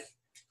like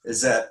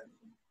is that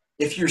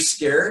if you're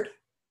scared,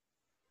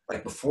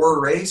 like before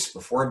a race,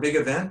 before a big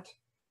event,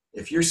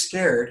 if you're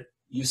scared,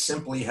 you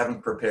simply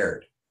haven't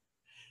prepared.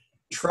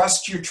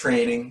 Trust your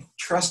training,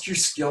 trust your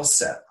skill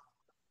set,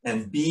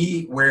 and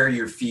be where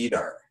your feet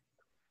are.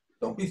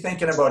 Don't be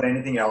thinking about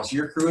anything else.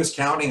 Your crew is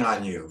counting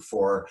on you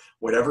for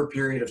whatever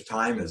period of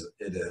time it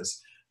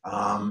is.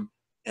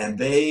 And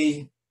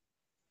they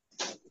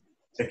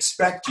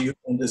expect you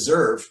and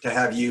deserve to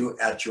have you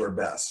at your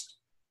best.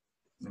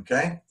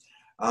 Okay?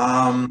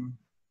 Power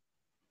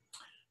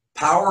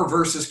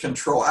versus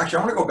control. Actually,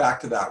 I want to go back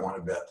to that one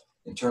a bit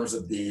in terms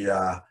of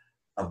the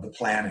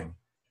planning.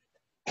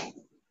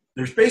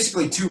 There's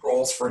basically two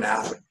roles for an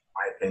athlete, in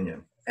my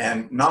opinion,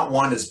 and not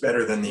one is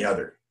better than the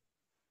other.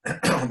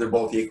 They're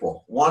both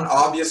equal. One,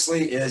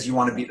 obviously, is you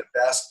want to be the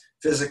best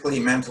physically,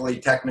 mentally,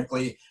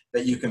 technically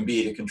that you can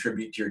be to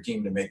contribute to your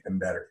team to make them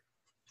better.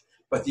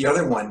 But the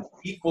other one,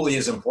 equally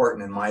as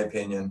important, in my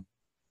opinion,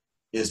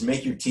 is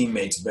make your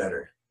teammates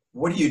better.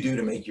 What do you do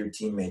to make your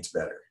teammates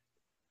better?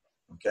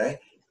 Okay?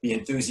 Be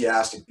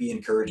enthusiastic, be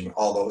encouraging,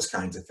 all those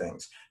kinds of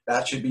things.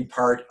 That should be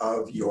part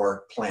of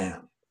your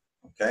plan.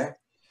 Okay?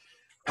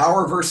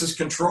 Power versus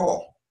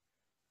control.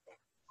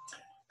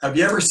 Have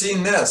you ever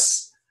seen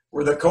this,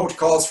 where the coach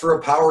calls for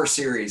a power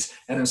series,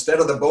 and instead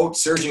of the boat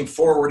surging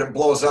forward, it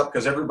blows up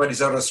because everybody's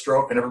out of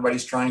stroke and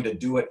everybody's trying to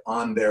do it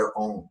on their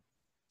own?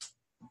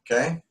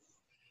 Okay?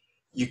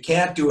 You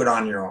can't do it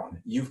on your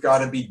own. You've got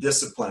to be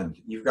disciplined.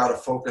 You've got to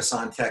focus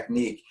on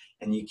technique,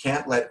 and you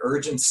can't let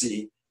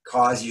urgency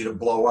cause you to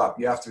blow up.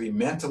 You have to be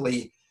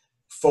mentally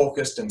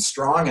focused and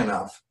strong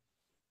enough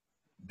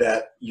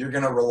that you're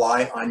going to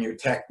rely on your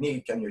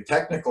technique and your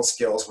technical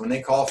skills. When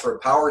they call for a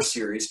power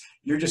series,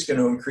 you're just going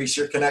to increase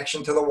your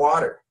connection to the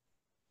water.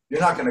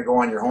 You're not going to go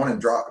on your own and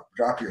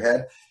drop your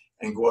head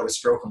and go out of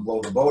stroke and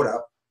blow the boat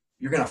up.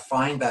 You're going to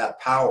find that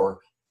power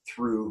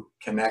through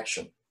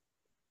connection.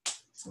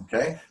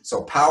 Okay,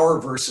 so power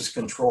versus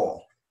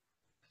control.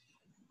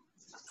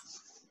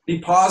 Be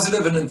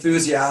positive and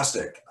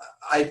enthusiastic.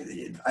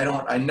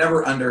 I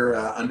never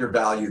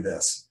undervalue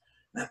this.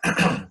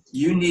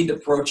 You need to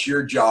approach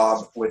your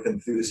job with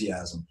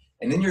enthusiasm.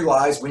 And in your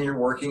lives, when you're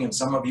working, and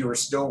some of you are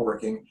still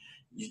working,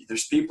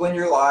 there's people in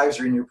your lives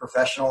or in your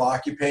professional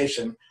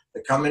occupation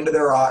that come into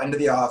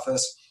the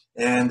office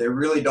and they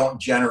really don't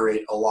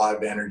generate a lot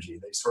of energy.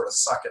 They sort of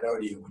suck it out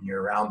of you when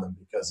you're around them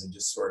because they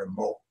just sort of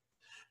mope.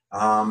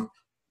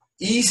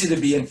 Easy to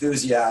be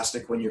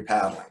enthusiastic when you're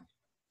paddling.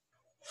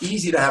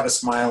 Easy to have a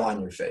smile on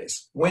your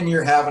face when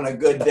you're having a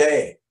good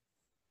day.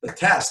 The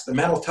test, the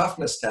mental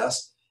toughness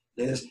test,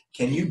 is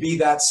can you be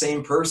that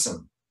same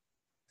person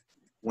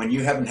when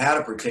you haven't had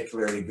a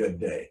particularly good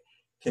day?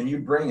 Can you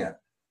bring it?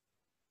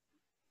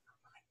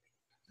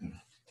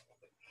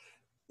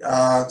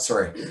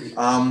 Sorry.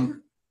 I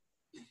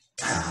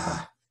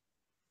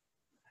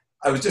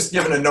was just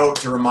given a note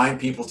to remind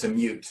people to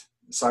mute.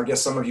 So I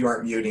guess some of you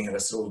aren't muting it.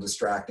 It's a little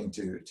distracting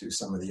to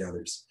some of the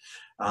others.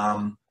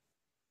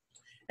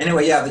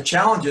 Anyway, yeah, the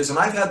challenges, and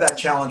I've had that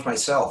challenge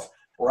myself,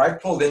 where I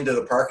pulled into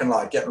the parking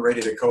lot getting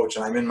ready to coach,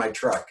 and I'm in my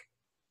truck.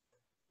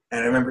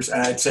 And I remember,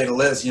 and I'd say to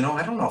Liz, you know,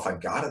 I don't know if I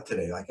got it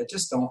today. Like, I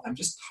just don't, I'm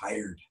just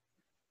tired.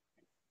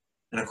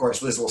 And of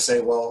course, Liz will say,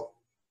 well,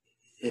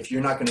 if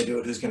you're not going to do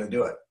it, who's going to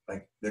do it?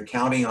 Like, they're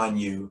counting on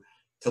you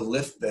to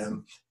lift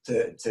them,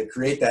 to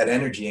create that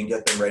energy and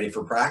get them ready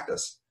for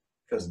practice,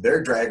 because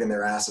they're dragging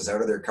their asses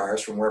out of their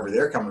cars from wherever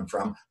they're coming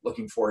from,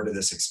 looking forward to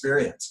this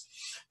experience.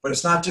 But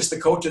it's not just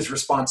the coach's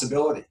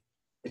responsibility.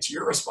 It's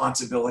your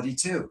responsibility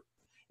too.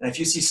 And if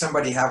you see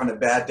somebody having a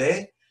bad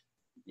day,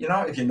 you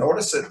know, if you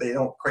notice that they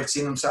don't quite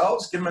see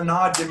themselves, give them a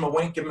nod, give them a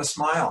wink, give them a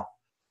smile.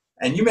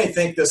 And you may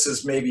think this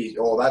is maybe,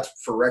 oh, that's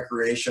for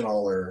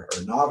recreational or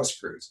novice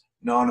crews.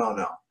 No, no,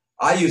 no.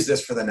 I use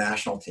this for the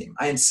national team.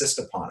 I insist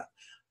upon it.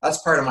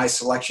 That's part of my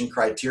selection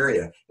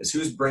criteria, is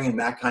who's bringing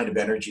that kind of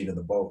energy to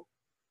the boat.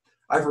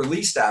 I've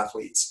released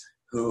athletes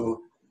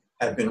who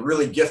have been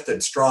really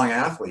gifted, strong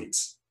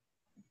athletes,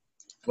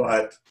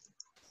 but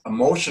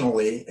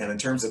emotionally and in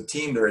terms of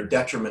team, they're a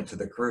detriment to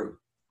the crew.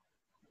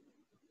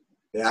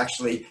 They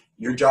actually,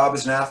 your job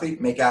as an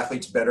athlete, make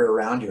athletes better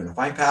around you. And if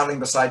I'm paddling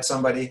beside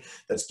somebody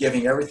that's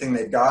giving everything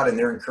they've got and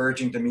they're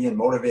encouraging to me and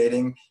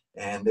motivating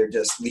and they're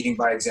just leading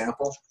by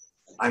example,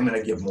 I'm going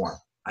to give more.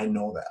 I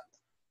know that.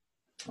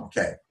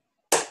 Okay.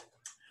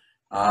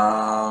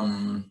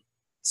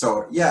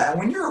 So yeah, and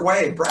when you're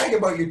away, brag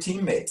about your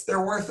teammates.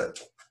 They're worth it.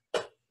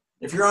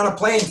 If you're on a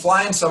plane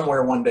flying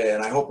somewhere one day,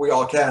 and I hope we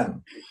all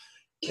can,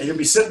 and you'll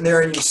be sitting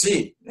there in your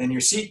seat, and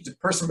the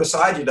person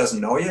beside you doesn't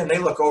know you, and they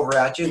look over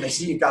at you and they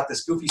see you got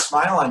this goofy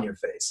smile on your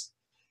face.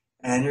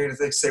 And you're going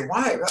to say,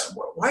 why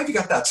have you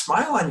got that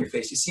smile on your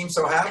face? You seem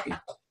so happy.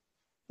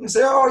 You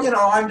say, oh, you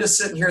know, I'm just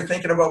sitting here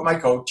thinking about my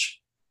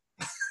coach.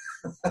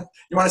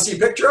 You want to see a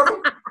picture of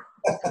him?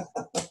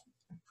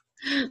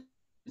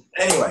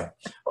 Anyway,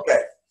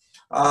 okay.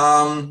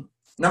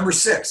 Number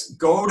 6,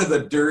 go to the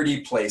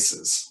dirty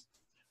places.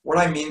 What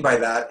I mean by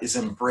that is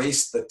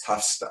embrace the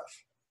tough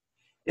stuff.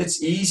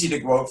 It's easy to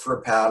go out for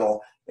a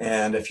paddle,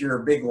 and if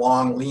you're a big,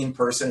 long, lean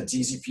person, it's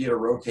easy for you to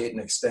rotate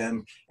and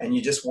extend, and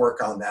you just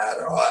work on that.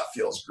 Oh, that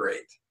feels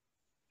great.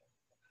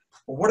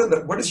 Well,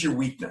 what is your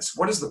weakness?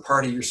 What is the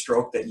part of your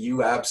stroke that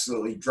you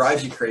absolutely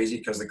drives you crazy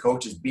because the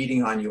coach is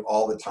beating on you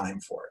all the time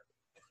for it?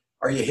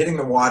 Are you hitting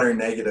the water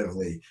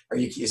negatively?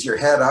 Is your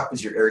head up?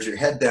 Or is your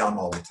head down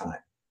all the time?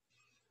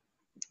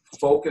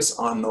 Focus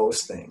on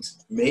those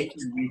things. Make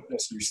your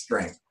weakness your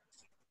strength.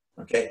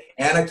 Okay,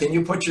 Anna, can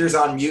you put yours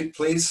on mute,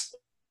 please?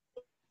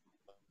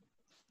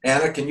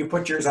 Anna, can you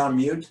put yours on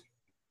mute?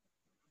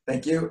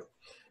 Thank you.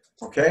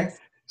 Okay,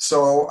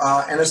 so,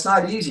 and it's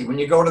not easy. When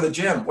you go to the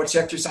gym, what's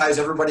the exercise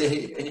everybody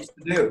needs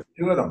to do?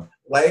 2 of them,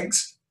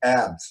 legs,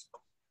 abs.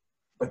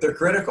 But they're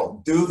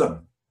critical. Do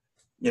them.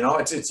 You know,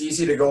 it's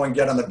easy to go and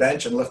get on the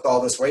bench and lift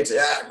all this weight. Say,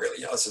 yeah, really,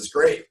 you know, this is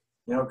great.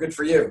 You know, good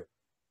for you.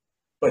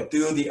 But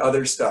do the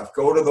other stuff.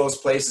 Go to those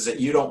places that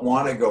you don't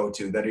want to go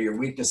to, that are your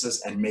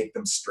weaknesses, and make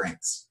them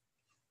strengths.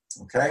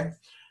 Okay?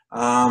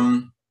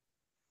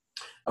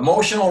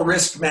 Emotional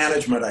risk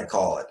management, I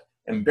call it.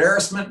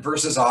 Embarrassment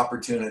versus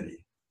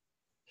opportunity.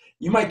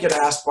 You might get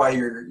asked by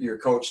your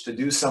coach to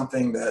do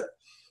something that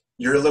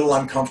you're a little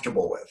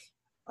uncomfortable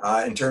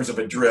with in terms of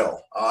a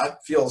drill. It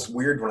feels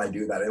weird when I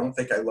do that. I don't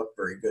think I look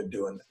very good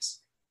doing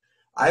this.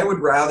 I would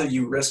rather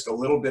you risk a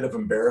little bit of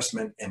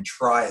embarrassment and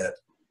try it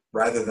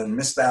rather than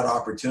miss that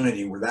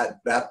opportunity where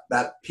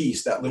that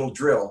piece, that little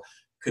drill,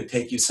 could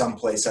take you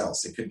someplace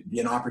else. It could be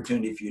an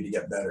opportunity for you to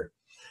get better.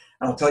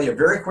 And I'll tell you a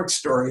very quick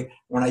story.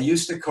 When I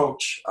used to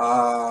coach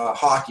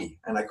hockey,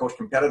 and I coached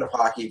competitive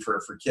hockey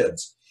for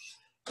kids,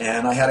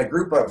 and I had a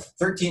group of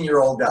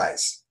 13-year-old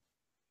guys,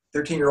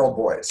 13-year-old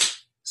boys.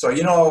 So,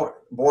 you know,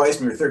 boys,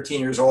 when you're 13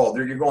 years old,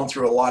 you're going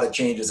through a lot of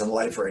changes in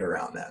life right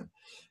around then.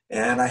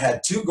 And I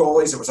had 2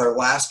 goalies. It was our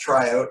last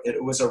tryout.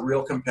 It was a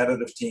real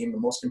competitive team, the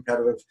most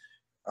competitive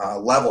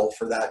level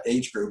for that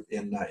age group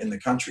in the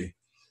country.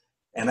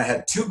 And I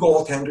had 2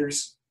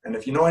 goaltenders. And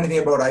if you know anything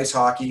about ice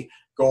hockey,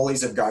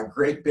 goalies have got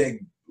great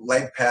big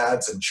leg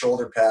pads and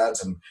shoulder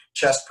pads and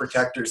chest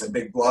protectors and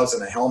big gloves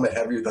and a helmet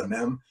heavier than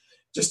them.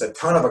 Just a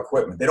ton of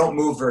equipment. They don't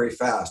move very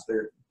fast.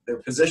 Their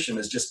position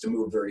is just to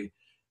move very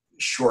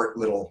short,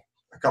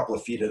 a couple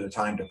of feet at a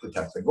time to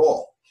protect the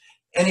goal.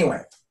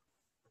 Anyway,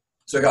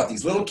 so I got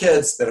these little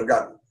kids that have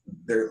got,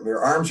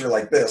 their arms are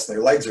like this,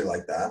 their legs are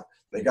like that.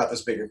 They got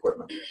this big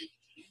equipment.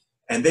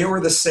 And they were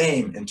the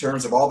same in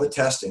terms of all the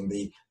testing,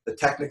 the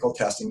technical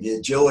testing, the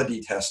agility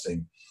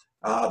testing,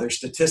 their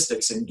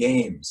statistics in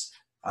games,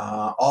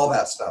 all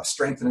that stuff,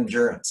 strength and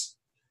endurance.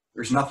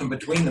 There's nothing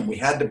between them. We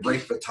had to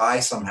break the tie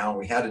somehow.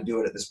 We had to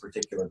do it at this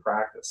particular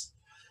practice.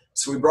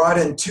 So we brought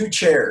in 2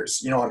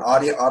 chairs, you know, an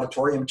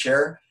auditorium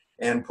chair,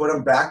 and put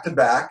them back to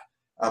back,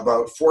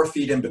 about 4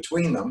 feet in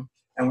between them.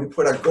 And we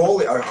put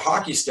a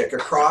hockey stick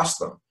across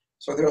them.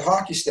 So there's a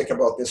hockey stick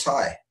about this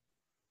high.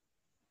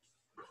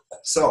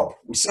 So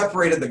we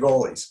separated the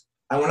goalies.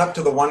 I went up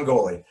to the one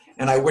goalie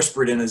and I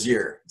whispered in his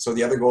ear so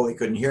the other goalie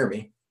couldn't hear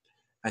me.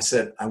 I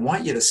said, I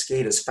want you to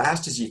skate as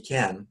fast as you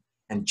can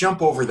and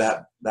jump over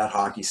that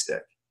hockey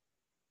stick.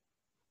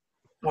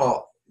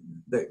 Well,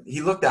 he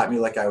looked at me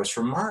like I was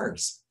from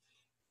Mars.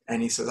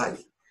 And he says,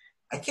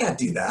 I can't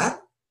do that.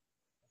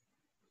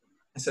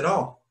 I said,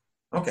 oh,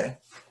 okay.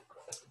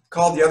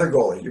 Called the other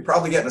goalie. You're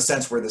probably getting a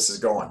sense where this is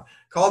going.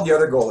 Called the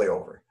other goalie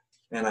over.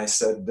 And I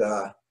said,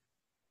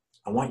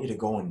 I want you to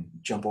go and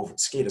jump over,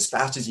 skate as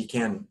fast as you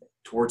can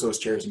towards those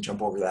chairs and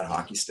jump over that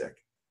hockey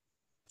stick.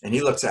 And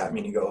he looks at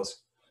me and he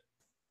goes,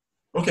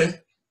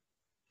 okay.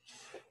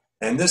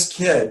 And this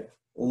kid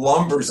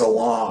lumbers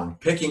along,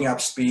 picking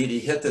up speed. He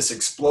hit this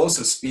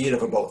explosive speed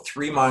of about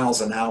 3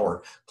 miles an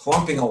hour,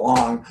 clumping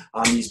along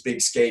on these big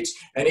skates.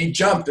 And he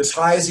jumped as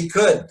high as he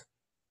could.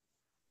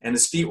 And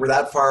his feet were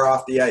that far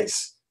off the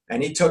ice.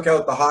 And he took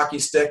out the hockey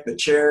stick, the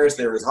chairs.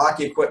 There was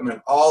hockey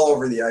equipment all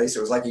over the ice.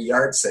 It was like a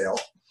yard sale.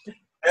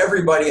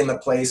 Everybody in the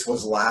place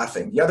was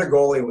laughing. The other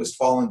goalie was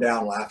falling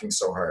down laughing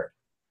so hard.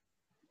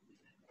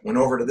 Went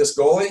over to this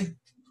goalie,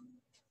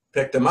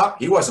 picked him up.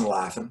 He wasn't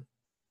laughing.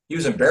 He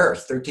was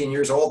embarrassed. 13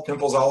 years old,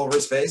 pimples all over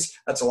his face.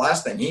 That's the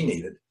last thing he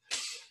needed.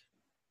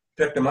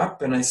 Picked him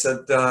up and I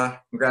said,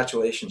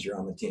 congratulations, you're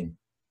on the team.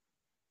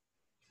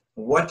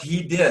 What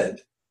he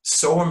did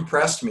so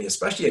impressed me,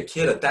 especially a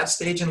kid at that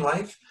stage in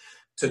life,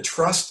 to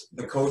trust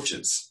the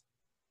coaches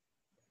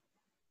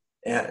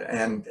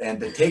and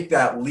to take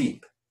that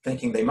leap,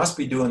 thinking they must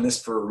be doing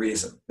this for a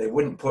reason. They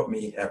wouldn't put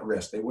me at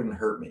risk. They wouldn't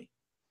hurt me.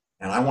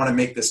 And I want to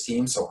make this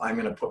team, so I'm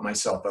going to put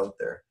myself out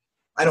there.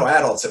 I know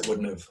adults that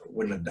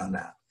wouldn't have done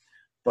that.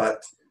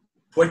 But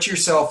put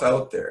yourself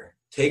out there.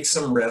 Take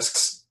some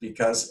risks,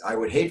 because I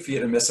would hate for you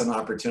to miss an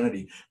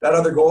opportunity. That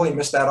other goalie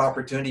missed that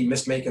opportunity,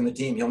 missed making the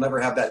team. He'll never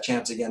have that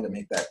chance again to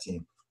make that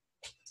team.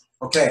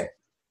 Okay,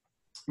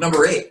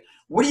 number 8.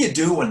 What do you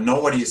do when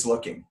nobody's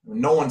looking, when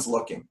no one's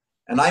looking?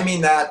 And I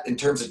mean that in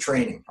terms of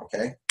training,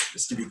 okay?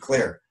 Just to be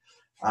clear.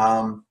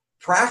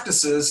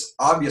 Practices,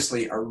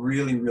 obviously, are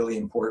really, really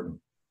important.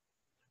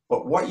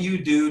 But what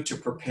you do to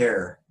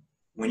prepare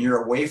when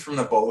you're away from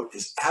the boat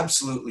is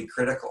absolutely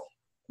critical.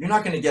 You're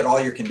not going to get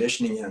all your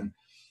conditioning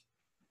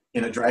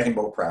in a dragon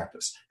boat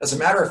practice. As a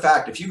matter of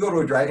fact, if you go to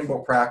a dragon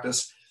boat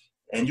practice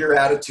and your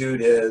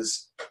attitude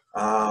is,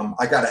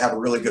 I got to have a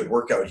really good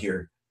workout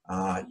here,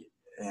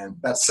 and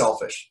that's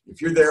selfish.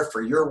 If you're there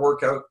for your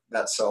workout,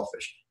 that's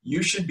selfish.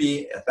 You should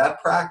be at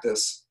that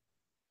practice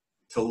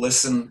to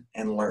listen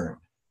and learn.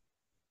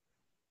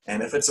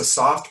 And if it's a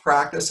soft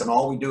practice and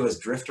all we do is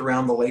drift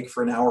around the lake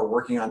for an hour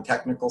working on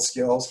technical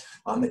skills,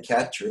 on the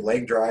catch or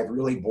leg drive,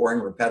 really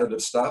boring,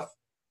 repetitive stuff,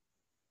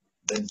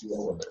 then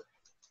deal with it.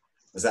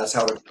 Because that's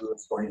how the crew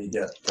is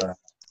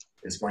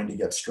going to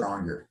get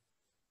stronger.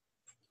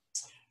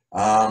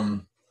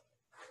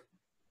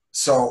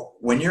 So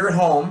when you're at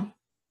home,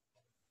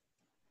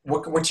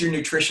 what's your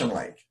nutrition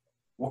like?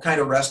 What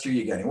kind of rest are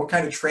you getting? What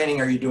kind of training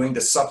are you doing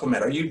to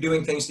supplement? Are you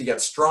doing things to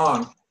get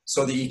strong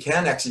so that you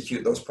can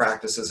execute those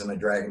practices in a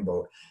dragon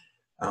boat?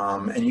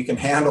 And you can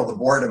handle the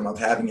boredom of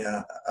having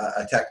a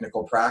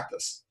technical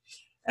practice.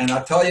 And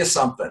I'll tell you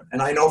something,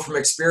 and I know from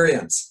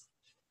experience,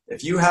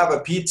 if you have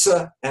a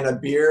pizza and a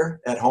beer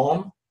at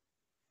home,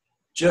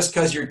 just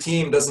because your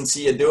team doesn't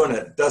see you doing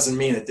it doesn't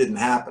mean it didn't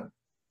happen.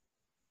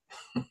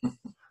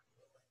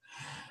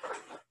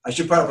 I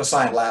should put up a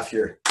silent laugh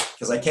here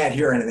because I can't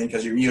hear anything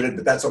because you're muted,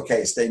 but that's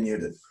okay. Stay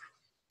muted.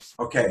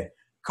 Okay.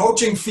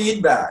 Coaching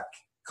feedback.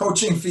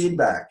 Coaching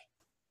feedback.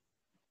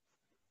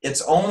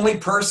 It's only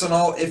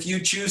personal if you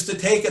choose to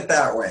take it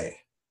that way.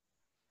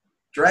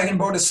 Dragon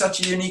boat is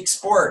such a unique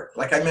sport.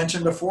 Like I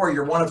mentioned before,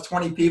 you're one of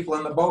 20 people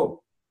in the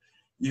boat.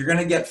 You're going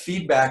to get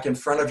feedback in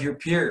front of your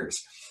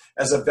peers.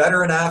 As a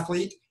veteran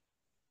athlete,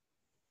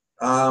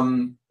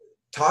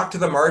 talk to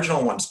the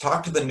marginal ones,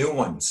 talk to the new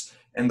ones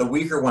and the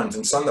weaker ones,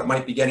 and some that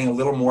might be getting a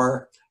little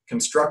more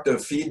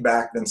constructive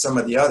feedback than some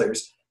of the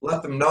others.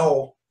 Let them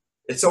know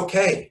it's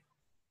okay.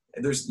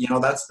 There's, you know,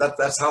 that's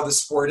how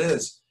this sport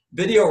is.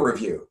 Video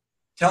review.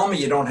 Tell me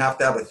you don't have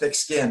to have a thick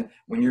skin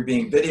when you're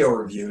being video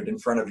reviewed in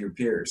front of your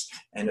peers,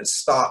 and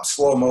it's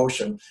slow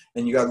motion,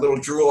 and you got little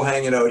drool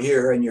hanging out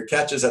here, and your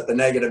catch is at the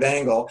negative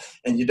angle,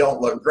 and you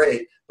don't look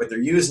great, but they're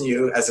using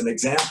you as an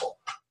example.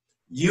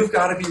 You've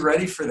got to be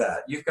ready for that.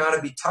 You've got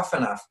to be tough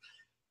enough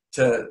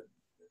to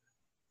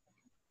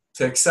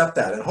accept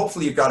that, and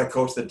hopefully you've got a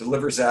coach that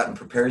delivers that and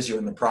prepares you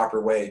in the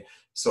proper way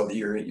so that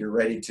you're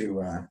ready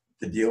to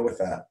deal with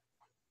that.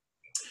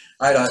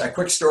 I had a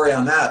quick story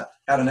on that.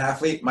 Had an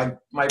athlete, my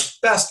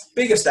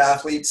biggest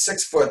athlete,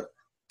 6'12"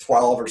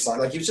 or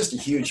something. Like, he was just a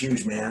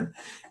huge man.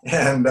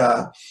 And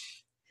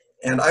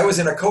I was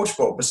in a coach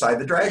boat beside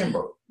the dragon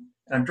boat.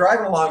 And I'm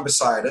driving along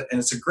beside it, and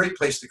it's a great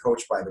place to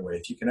coach, by the way,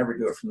 if you can ever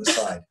do it from the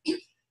side.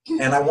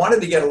 And I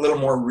wanted to get a little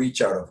more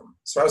reach out of him.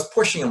 So I was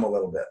pushing him a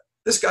little bit.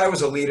 This guy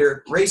was a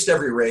leader, raced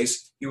every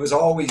race. He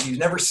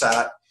never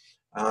sat.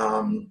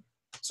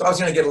 So I was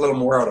going to get a little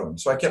more out of him.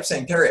 So I kept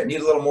saying, Terry, I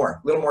need a little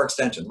more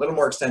extension, little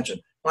more extension.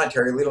 Come on,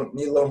 Terry,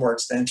 need a little more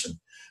extension.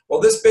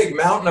 Well, this big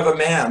mountain of a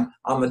man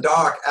on the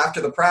dock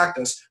after the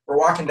practice, we're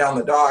walking down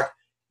the dock,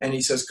 and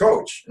he says,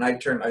 Coach.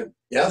 And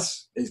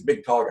yes? He's a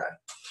big, tall guy.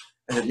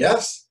 I said,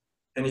 yes.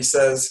 And he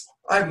says,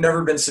 I've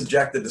never been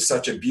subjected to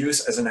such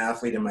abuse as an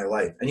athlete in my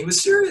life. And he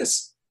was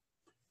serious.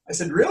 I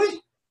said,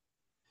 really?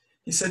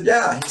 He said,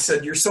 yeah. He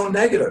said, you're so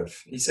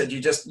negative. He said,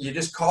 you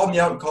just called me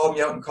out and called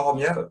me out and called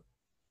me out.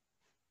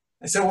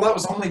 I said, well, that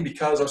was only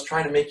because I was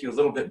trying to make you a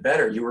little bit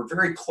better. You were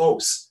very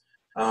close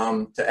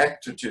to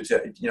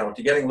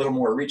getting a little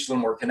more reach, a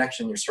little more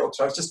connection in your stroke.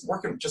 So I was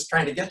just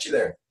trying to get you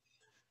there.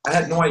 I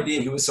had no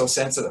idea he was so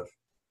sensitive.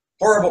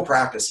 Horrible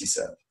practice, he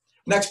said.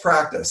 Next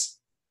practice,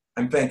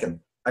 I'm thinking,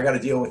 I got to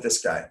deal with this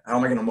guy. How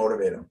am I going to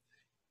motivate him?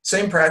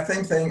 Same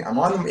thing.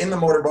 I'm in the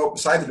motorboat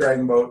beside the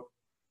dragon boat.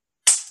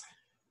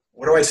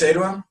 What do I say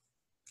to him?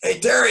 Hey,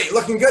 Terry,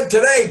 looking good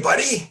today,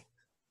 buddy.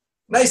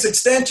 Nice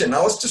extension.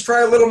 Now let's just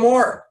try a little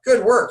more.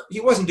 Good work. He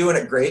wasn't doing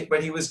it great,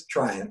 but he was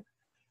trying.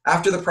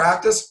 After the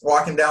practice,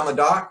 walking down the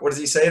dock, what does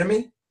he say to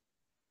me?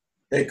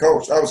 Hey,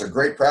 Coach, that was a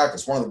great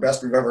practice. One of the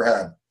best we've ever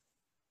had.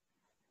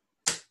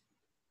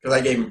 Because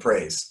I gave him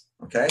praise,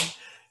 okay?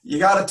 You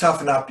got to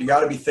toughen up. You got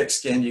to be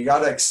thick-skinned. You got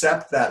to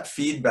accept that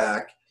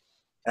feedback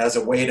as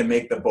a way to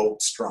make the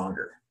boat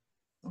stronger,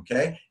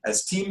 okay?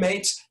 As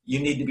teammates, you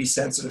need to be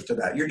sensitive to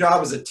that. Your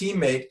job as a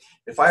teammate,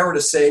 if I were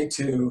to say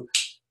to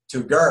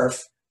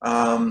Garth,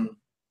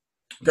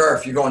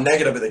 Garth, you're going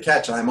negative at the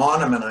catch, and I'm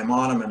on him and I'm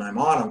on him and I'm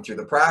on him through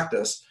the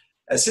practice.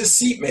 As his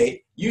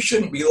seatmate, you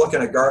shouldn't be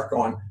looking at Garth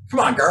going, come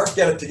on, Garth,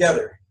 get it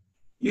together.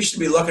 You should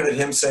be looking at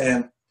him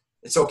saying,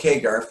 it's okay,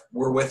 Garth,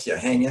 we're with you,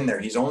 hang in there.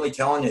 He's only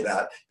telling you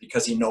that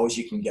because he knows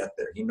you can get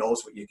there. He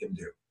knows what you can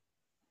do.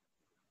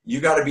 You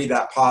got to be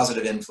that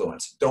positive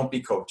influence. Don't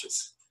be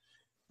coaches,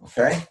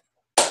 okay?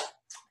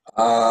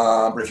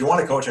 But if you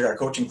want to coach, I got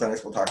coaching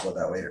clinics. We'll talk about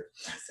that later.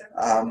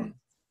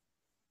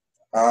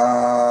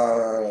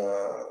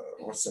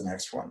 What's the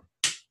next one?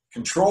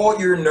 Control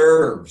your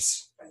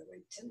nerves. By the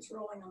way, Tim's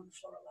rolling on the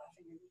floor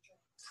laughing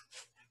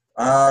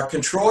at each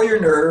Control your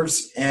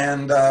nerves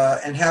and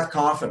have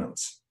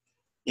confidence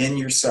in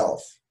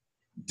yourself.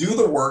 Do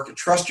the work,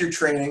 trust your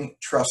training,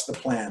 trust the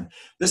plan.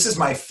 This is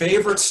my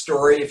favorite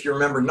story. If you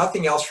remember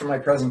nothing else from my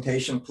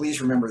presentation,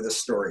 please remember this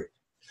story.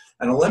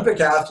 An Olympic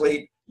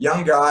athlete,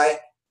 young guy,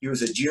 he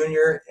was a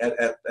junior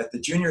at the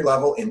junior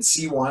level in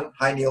C1,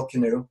 high kneel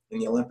canoe in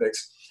the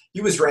Olympics.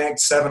 He was ranked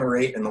 7 or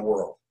 8 in the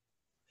world.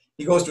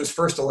 He goes to his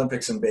first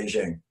Olympics in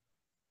Beijing.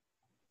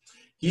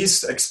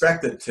 He's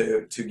expected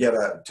to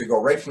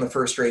go right from the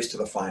first race to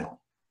the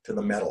final, to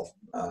the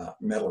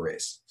medal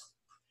race.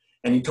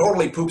 And he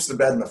totally poops the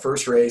bed in the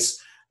first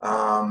race,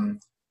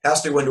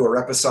 has to go into a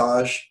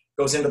repechage,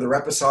 goes into the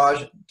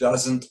repechage,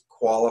 doesn't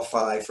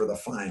qualify for the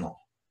final.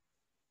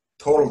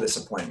 Total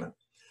disappointment.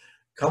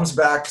 Comes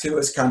back to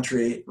his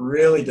country,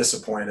 really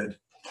disappointed,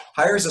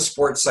 hires a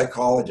sports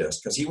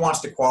psychologist because he wants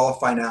to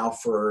qualify now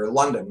for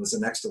London, was the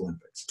next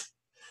Olympics.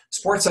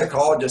 Sports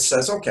psychologist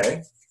says,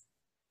 okay,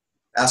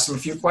 ask him a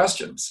few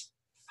questions.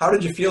 How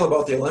did you feel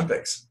about the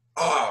Olympics?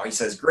 Oh, he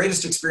says,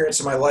 greatest experience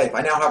of my life.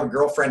 I now have a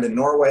girlfriend in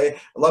Norway.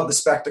 I love the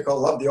spectacle,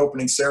 love the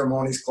opening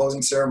ceremonies,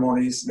 closing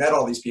ceremonies, met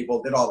all these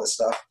people, did all this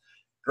stuff.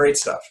 Great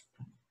stuff.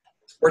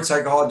 Sports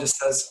psychologist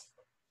says,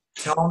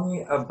 tell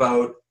me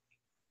about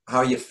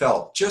how you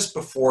felt just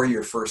before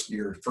your first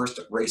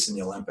race in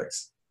the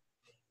Olympics.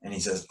 And he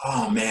says,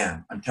 oh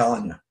man, I'm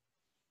telling you,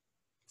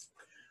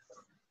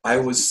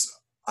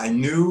 I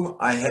knew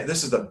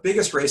this is the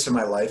biggest race of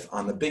my life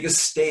on the biggest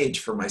stage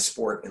for my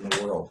sport in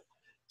the world.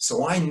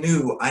 So I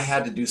knew I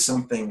had to do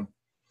something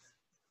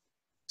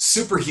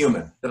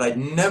superhuman that I'd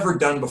never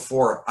done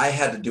before. I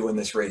had to do in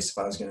this race if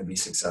I was going to be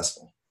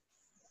successful.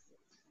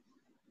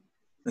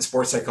 The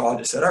sports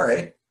psychologist said, all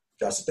right,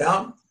 jot it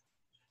down.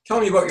 Tell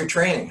me about your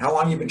training. How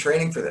long have you been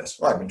training for this?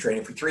 Well, I've been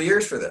training for 3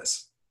 years for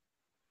this.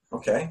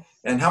 Okay.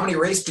 And how many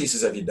race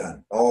pieces have you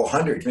done? Oh,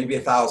 hundreds, maybe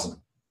 1,000.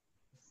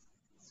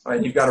 All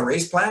right, you've got a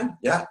race plan?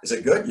 Yeah. Is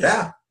it good?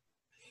 Yeah.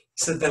 He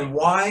said, then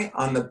why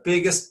on the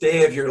biggest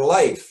day of your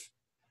life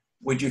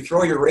would you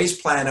throw your race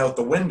plan out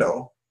the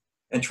window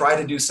and try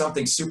to do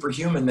something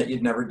superhuman that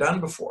you'd never done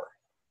before?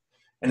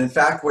 And in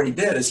fact, what he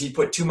did is he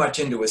put too much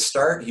into his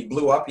start. He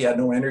blew up. He had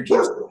no energy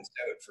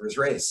for his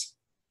race.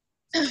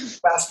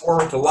 Fast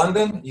forward to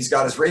London. He's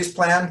got his race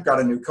plan, got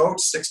a new coach,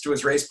 sticks to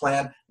his race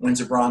plan, wins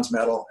a bronze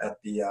medal at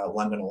the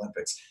London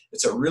Olympics.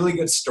 It's a really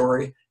good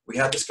story. We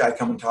had this guy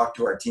come and talk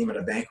to our team at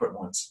a banquet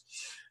once.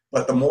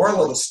 But the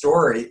moral of the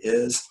story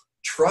is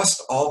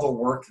trust all the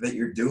work that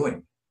you're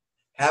doing.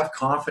 Have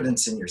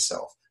confidence in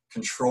yourself.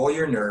 Control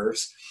your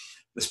nerves.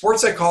 The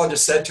sports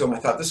psychologist said to him, I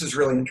thought this was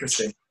really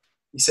interesting.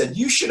 He said,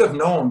 you should have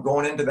known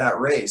going into that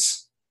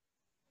race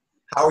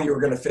how you were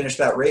going to finish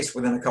that race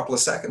within a couple of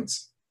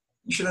seconds.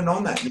 You should have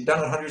known that. You've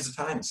done it hundreds of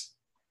times.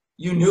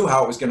 You knew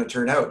how it was going to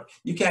turn out.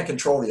 You can't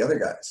control the other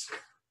guys.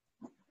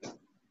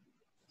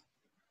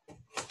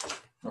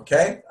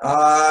 Okay.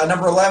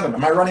 Number 11.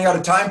 Am I running out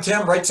of time,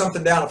 Tim? Write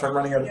something down if I'm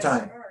running out of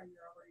time.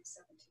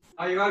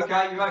 Oh, you're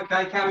okay. You're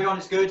okay. Carry on.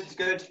 It's good. It's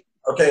good.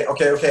 Okay.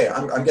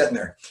 I'm getting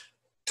there.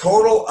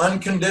 Total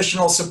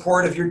unconditional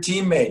support of your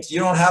teammates. You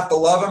don't have to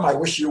love them. I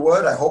wish you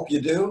would. I hope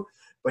you do.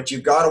 But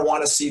you've got to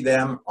want to see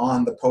them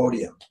on the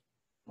podium.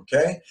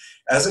 Okay?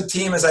 As a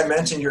team, as I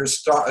mentioned, you're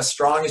as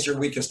strong as your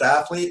weakest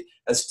athlete.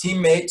 As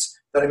teammates,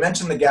 did I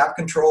mention the gap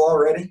control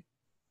already?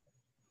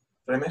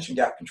 Did I mention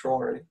gap control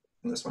already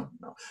in this one?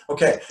 No.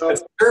 Okay.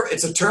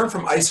 It's a term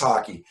from ice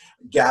hockey,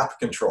 gap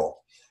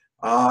control.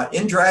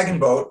 In Dragon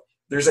Boat,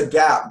 there's a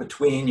gap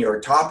between your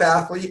top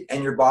athlete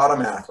and your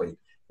bottom athlete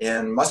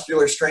in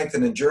muscular strength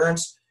and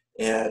endurance,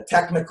 and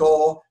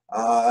technical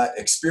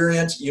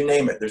experience, you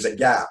name it, there's a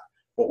gap.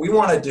 What we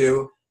want to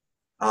do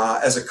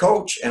as a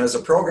coach and as a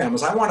program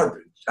is I want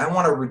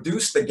to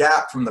reduce the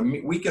gap from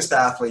the weakest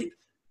athlete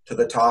to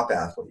the top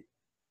athlete.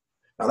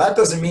 Now that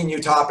doesn't mean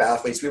you top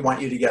athletes, we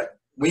want you to get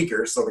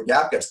weaker so the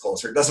gap gets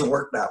closer. It doesn't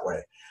work that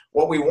way.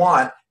 What we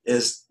want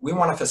is we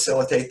want to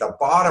facilitate the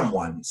bottom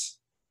ones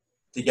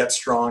to get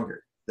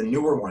stronger, the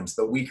newer ones,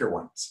 the weaker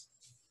ones.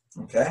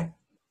 Okay?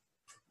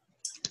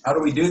 How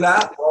do we do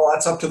that? Well,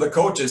 that's up to the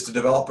coaches to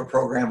develop a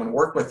program and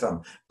work with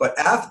them. But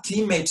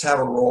teammates have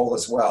a role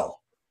as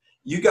well.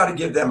 You got to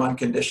give them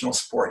unconditional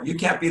support. You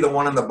can't be the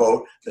one in the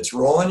boat that's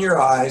rolling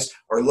your eyes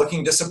or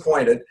looking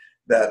disappointed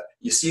that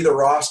you see the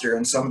roster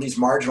and some of these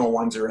marginal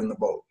ones are in the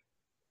boat.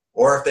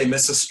 Or if they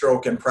miss a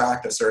stroke in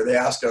practice or they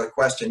ask a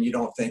question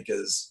you think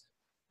is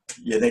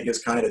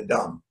kind of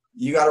dumb.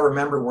 You got to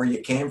remember where you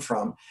came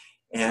from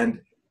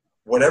and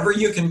whatever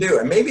you can do.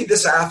 And maybe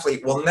this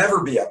athlete will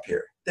never be up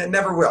here. It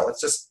never will.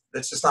 It's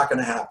just not going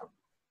to happen.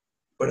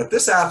 But if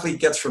this athlete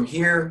gets from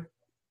here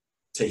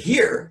to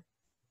here,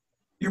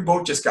 your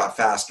boat just got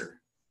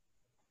faster.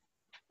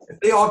 If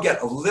they all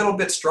get a little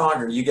bit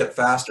stronger, you get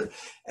faster.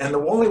 And the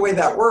only way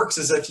that works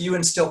is if you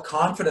instill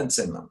confidence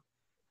in them.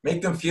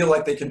 Make them feel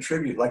like they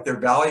contribute, like they're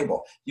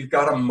valuable. You've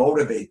got to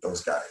motivate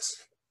those guys.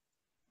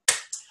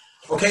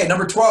 Okay,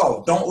 number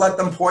 12, don't let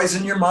them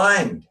poison your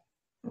mind.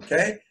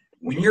 Okay?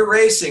 When you're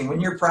racing,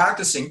 when you're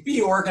practicing,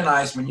 be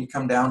organized when you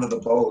come down to the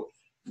boat.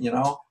 You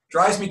know,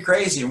 drives me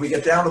crazy. We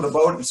get down to the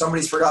boat and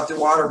somebody's forgot their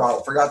water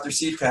bottle, forgot their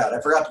seat pad.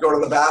 I forgot to go to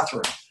the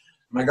bathroom.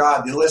 My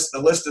God, the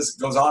list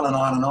goes on and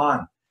on and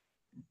on.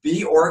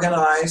 Be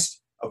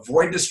organized,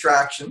 avoid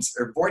distractions,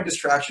 or avoid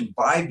distraction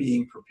by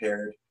being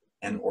prepared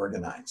and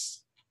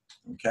organized.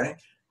 Okay?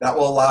 That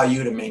will allow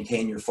you to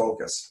maintain your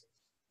focus.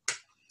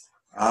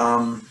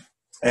 And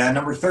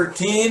number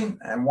 13,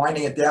 I'm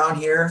winding it down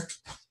here.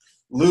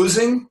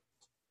 Losing,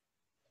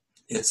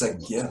 it's a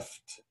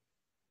gift.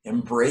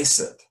 Embrace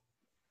it.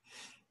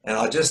 And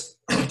I'll just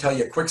tell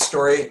you a quick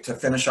story to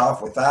finish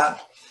off with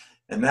that.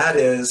 And that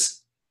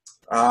is,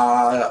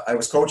 I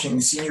was coaching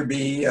the Senior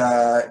B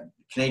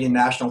Canadian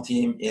national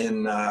team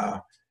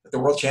at the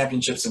World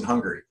Championships in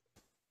Hungary.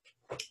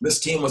 This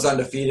team was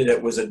undefeated.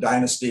 It was a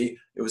dynasty.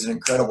 It was an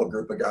incredible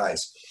group of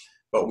guys.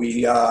 But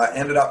we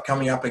ended up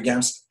coming up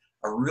against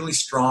a really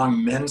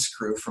strong men's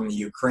crew from the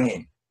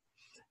Ukraine.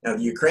 Now,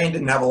 the Ukraine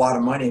didn't have a lot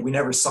of money. We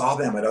never saw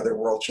them at other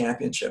World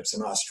Championships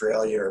in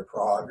Australia or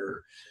Prague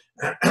or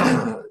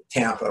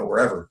Tampa or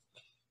wherever.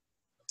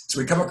 So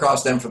we come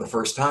across them for the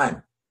first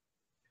time.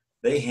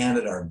 They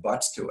handed our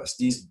butts to us.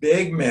 These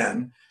big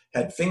men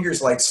had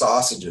fingers like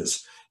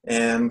sausages,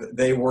 and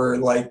they were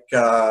like,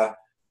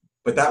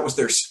 but that was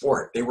their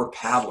sport. They were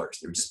paddlers.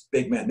 They were just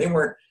big men. They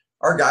weren't,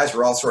 our guys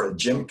were all sort of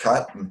gym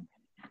cut. And,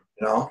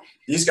 you know,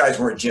 these guys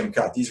weren't gym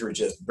cut. These were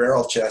just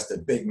barrel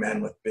chested big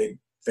men with big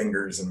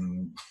fingers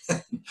and,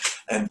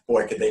 and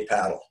boy, could they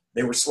paddle.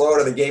 They were slow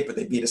to the gate, but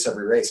they beat us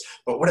every race.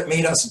 But what it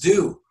made us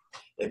do,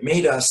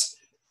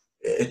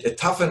 it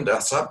toughened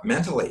us up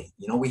mentally.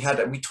 You know, we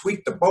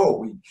tweaked the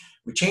boat.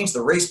 We changed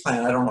the race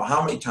plan. I don't know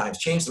how many times,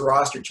 changed the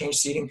roster, changed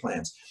seating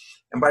plans.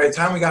 And by the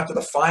time we got to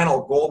the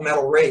final gold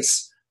medal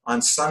race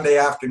on Sunday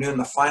afternoon,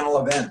 the final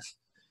event,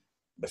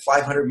 the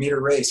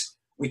 500-meter race.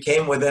 We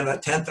came within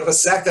 1/10 of a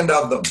second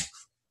of them,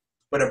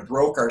 but it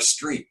broke our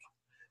streak.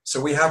 So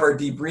we have our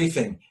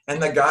debriefing,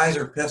 and the guys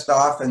are pissed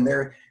off, and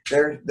they're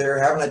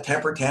having a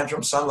temper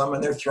tantrum, some of them,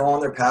 and they're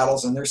throwing their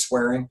paddles and they're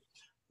swearing.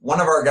 One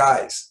of our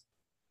guys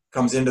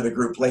comes into the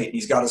group late.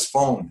 He's got his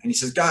phone, and he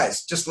says,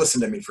 "Guys, just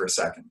listen to me for a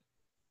second.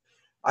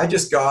 I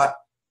just got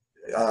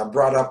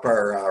brought up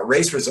our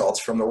race results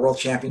from the World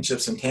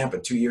Championships in Tampa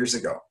 2 years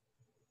ago.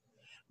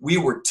 We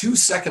were 2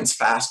 seconds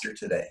faster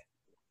today.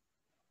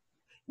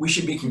 We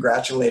should be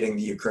congratulating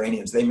the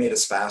Ukrainians. They made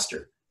us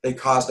faster. They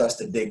caused us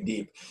to dig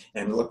deep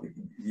and look,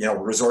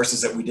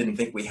 resources that we didn't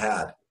think we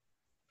had."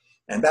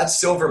 And that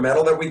silver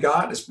medal that we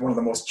got is one of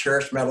the most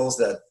cherished medals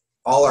that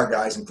all our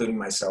guys, including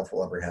myself,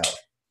 will ever have.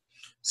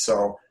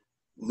 So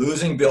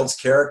losing builds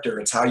character.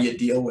 It's how you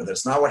deal with it.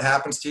 It's not what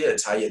happens to you.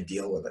 It's how you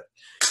deal with it.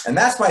 And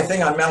that's my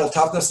thing on mental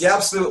toughness. The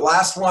absolute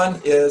last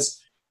one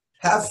is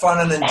have fun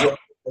and enjoy.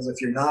 Because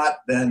if you're not,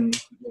 then,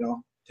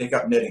 take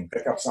up knitting.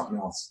 Pick up something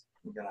else.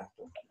 You're gonna have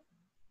to.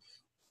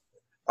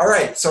 All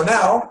right. So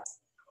now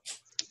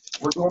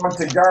we're going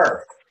to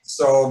Garth.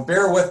 So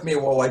bear with me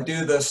while I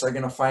do this. I'm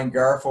going to find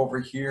Garth over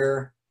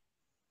here.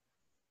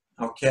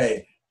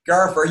 Okay.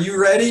 Garth, are you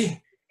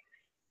ready?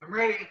 I'm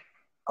ready.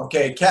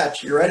 Okay,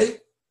 Catch, you ready?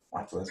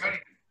 Watch this. Ready.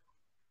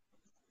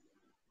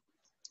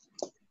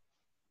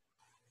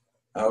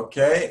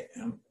 Okay.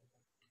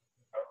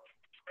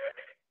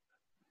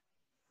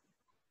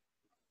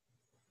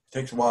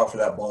 Takes a while for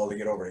that ball to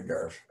get over to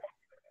Garth.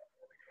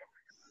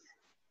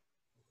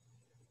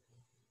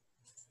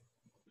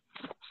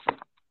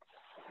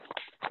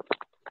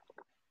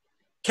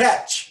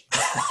 Catch.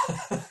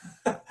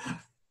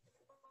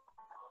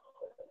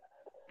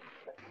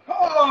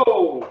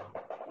 Oh,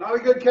 not a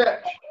good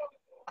catch.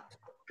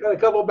 Got a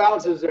couple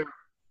bounces there.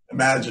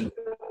 Imagine.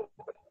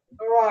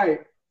 All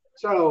right.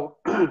 So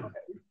I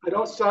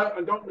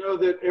don't know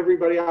that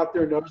everybody out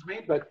there knows me,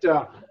 but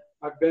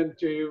I've been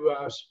to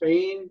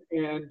Spain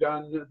and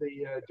done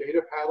the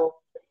data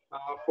paddle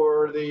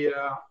for the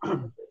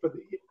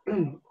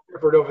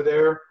effort over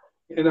there,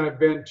 and I've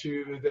been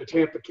to the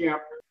Tampa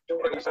camp.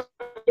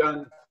 I've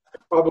done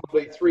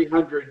probably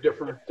 300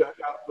 different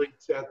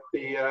athletes at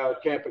the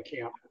Tampa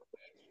camp.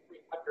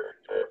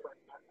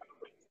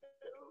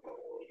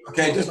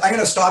 Okay, I'm going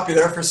to stop you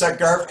there for a sec,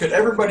 Garth. Could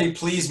everybody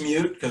please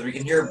mute, because we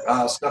can hear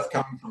stuff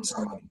coming from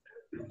somebody.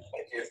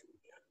 Thank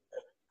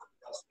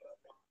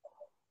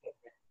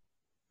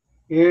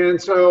you.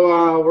 And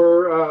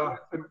so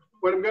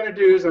what I'm going to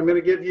do is I'm going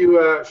to give you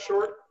a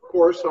short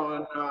course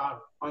on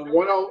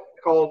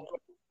called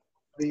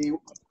the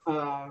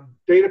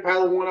Data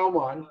Paddle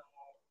 101.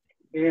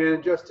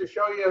 And just to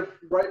show you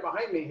right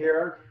behind me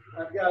here,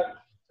 I've got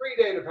 3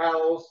 data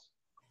paddles.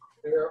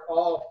 They're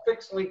all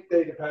fixed length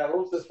data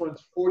paddles. This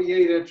one's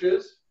 48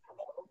 inches.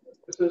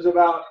 This is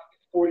about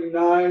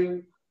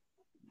 49.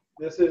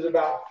 This is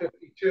about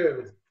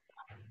 52.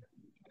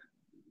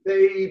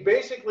 They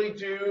basically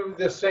do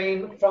the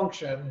same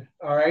function,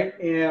 all right?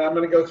 And I'm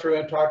going to go through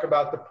and talk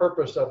about the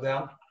purpose of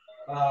them.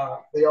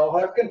 They all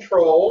have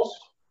controls.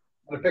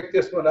 I'm going to pick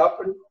this one up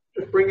and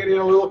just bring it in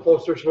a little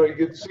closer so you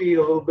can see a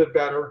little bit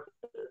better.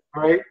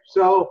 All right,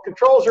 so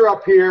controls are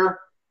up here.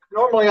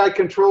 Normally I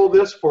control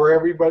this for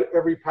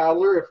every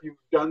paddler if you've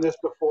done this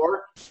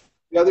before.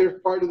 The other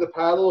part of the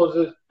paddle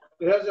is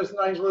it has this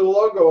nice little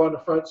logo on the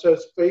front that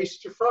says face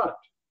to front.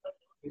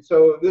 And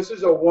so this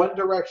is a one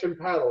direction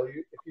paddle. If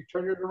you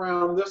turn it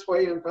around this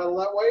way and paddle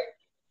that way,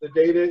 the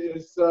data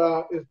is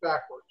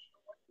backwards.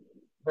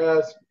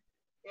 As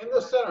in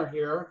the center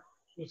here,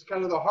 it's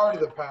kind of the heart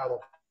of the paddle.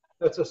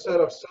 That's a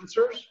set of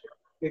sensors.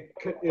 It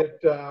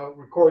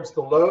records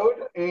the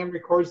load and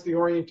records the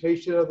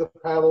orientation of the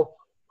paddle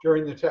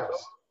during the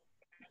test.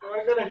 So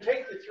I'm going to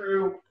take you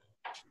through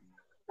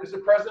is a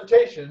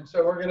presentation.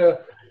 So we're going to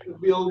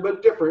be a little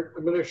bit different.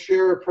 I'm going to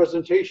share a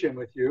presentation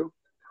with you.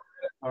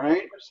 All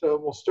right. So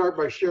we'll start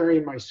by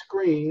sharing my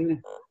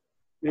screen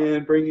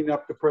and bringing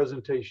up the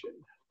presentation.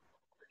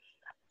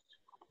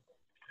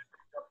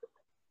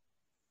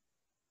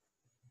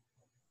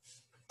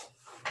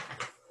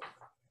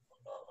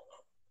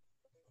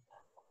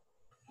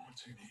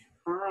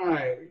 All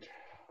right.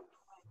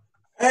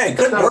 Hey,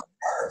 good work.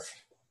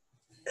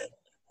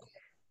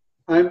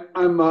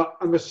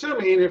 I'm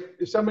assuming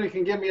if somebody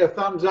can give me a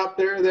thumbs up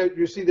there that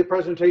you see the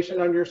presentation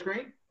on your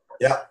screen.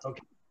 Yeah.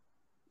 Okay.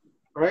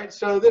 All right.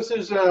 So this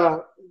is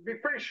be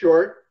pretty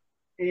short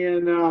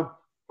and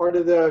part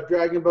of the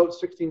Dragon Boat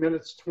 60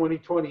 Minutes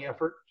 2020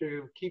 effort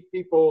to keep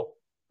people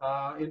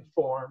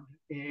informed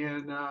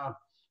and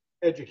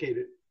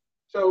educated.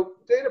 So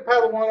Data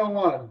Paddle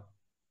 101.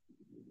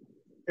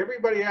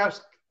 Everybody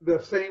asked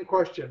the same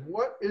question.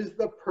 What is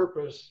the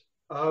purpose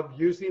of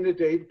using a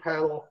data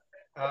paddle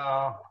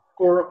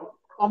for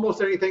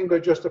almost anything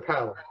but just a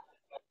paddle?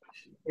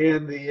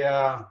 And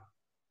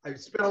I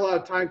spent a lot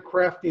of time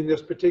crafting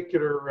this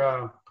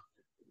particular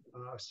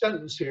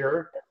sentence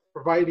here,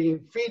 providing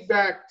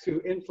feedback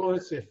to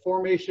influence the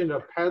formation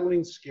of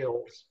paddling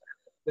skills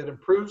that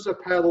improves a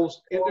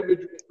paddle's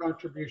individual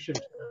contribution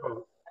to the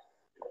boat.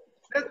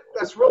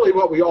 that's really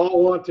what we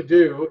all want to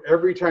do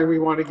every time we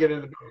want to get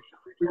in the boat.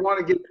 We want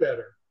to get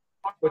better.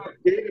 What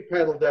the data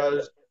paddle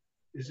does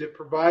is it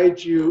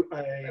provides you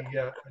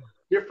a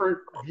different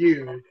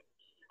view,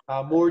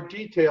 a more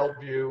detailed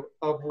view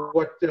of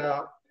what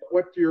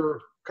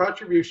your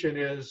contribution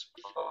is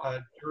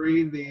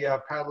during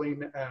the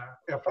paddling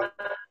effort.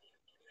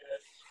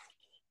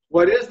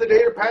 What is the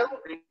data paddle?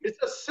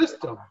 It's a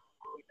system.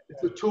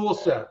 It's a tool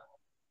set.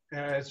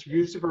 And it's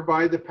used to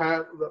provide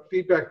the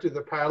feedback to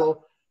the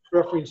paddle,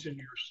 referencing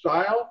your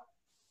style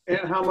and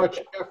how much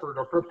effort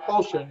or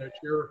propulsion that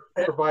you're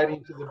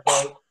providing to the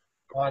boat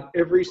on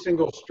every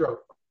single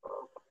stroke.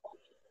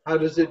 How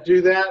does it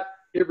do that?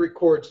 It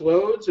records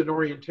loads and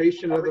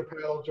orientation of the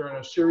paddle during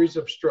a series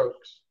of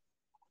strokes.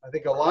 I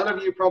think a lot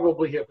of you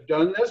probably have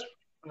done this.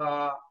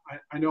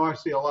 I know I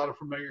see a lot of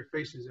familiar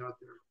faces out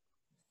there.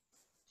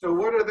 So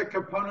what are the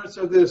components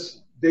of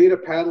this data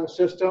paddle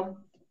system?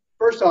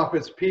 First off,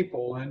 it's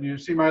people, and you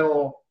see my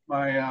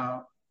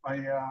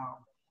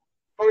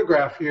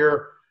photograph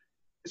here.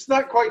 It's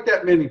not quite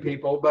that many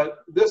people, but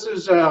this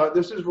is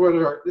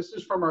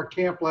from our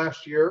camp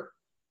last year.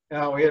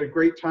 We had a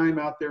great time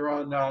out there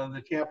on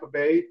the Tampa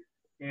Bay,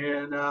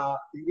 and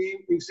you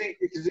can see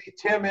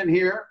Tim in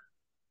here.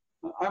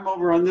 I'm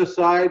over on this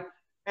side,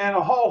 and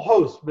a whole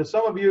host. But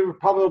some of you are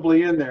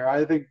probably in there.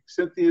 I think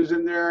Cynthia's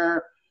in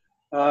there,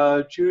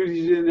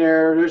 Judy's in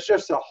there. There's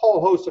just a whole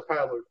host of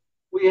paddlers.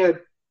 We had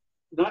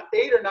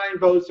 8 or 9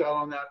 boats out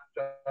on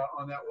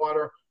that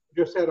water.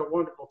 We just had a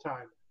wonderful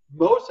time.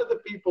 Most of the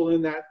people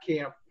in that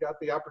camp got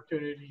the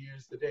opportunity to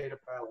use the data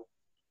paddle,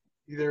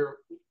 either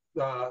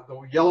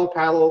the yellow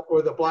paddle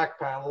or the black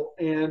paddle.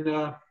 And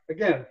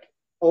again,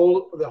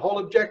 the whole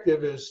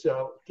objective is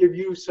to give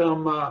you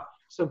some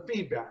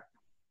feedback.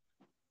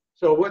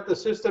 So what the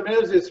system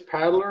is, it's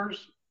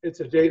paddlers. It's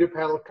a data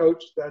paddle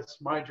coach.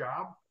 That's my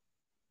job.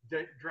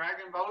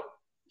 Dragon boat,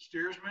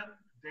 steersman,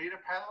 data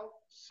paddle,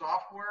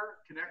 software,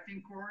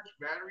 connecting cords,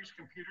 batteries,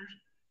 computers.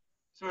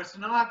 So it's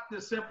not the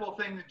simple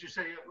thing that you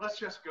say, let's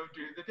just go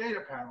do the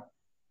data paddle.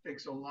 It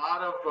takes a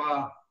lot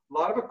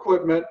of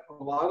equipment,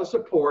 a lot of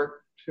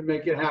support to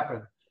make it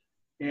happen.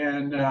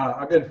 And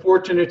I've been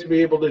fortunate to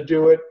be able to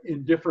do it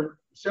in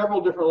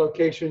several different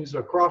locations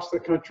across the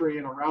country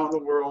and around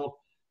the world.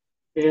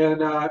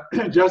 And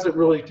it doesn't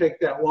really take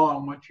that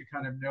long once you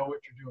kind of know what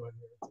you're doing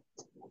here.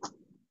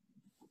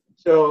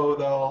 So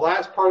the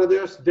last part of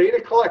this,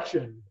 data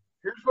collection.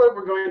 Here's what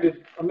I'm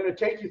going to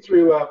take you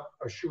through a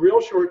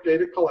real short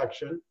data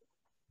collection.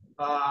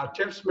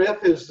 Tim Smith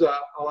has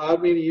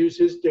allowed me to use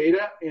his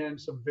data and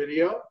some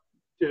video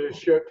to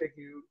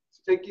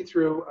take you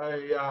through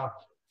a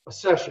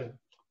session.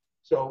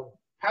 So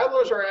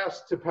paddlers are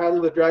asked to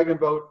paddle the dragon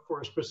boat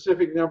for a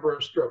specific number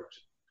of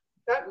strokes.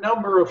 That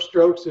number of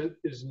strokes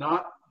is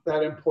not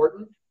that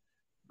important.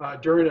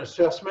 During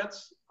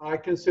assessments, I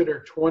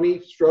consider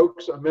 20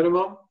 strokes a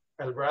minimum.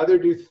 I'd rather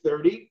do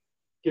 30.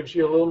 Gives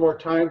you a little more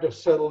time to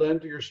settle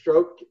into your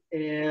stroke,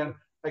 and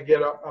I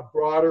get a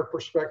broader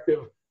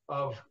perspective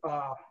of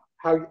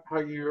how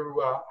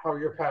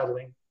you're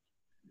paddling.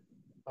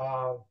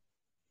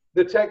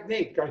 The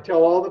technique, I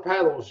tell all the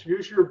paddlers,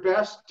 use your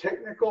best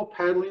technical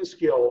paddling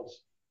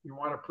skills. You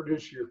want to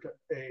produce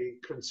a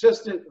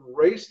consistent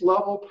race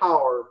level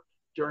power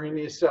during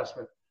the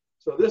assessment.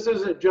 So this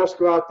isn't just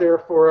go out there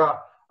for a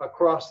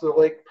across the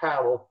lake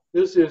paddle.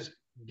 This is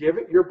give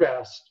it your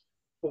best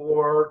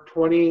for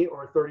 20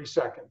 or 30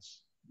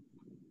 seconds.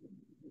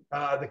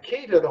 The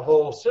key to the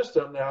whole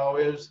system now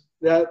is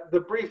that the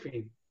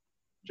briefing.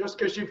 Just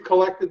because you've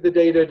collected the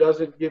data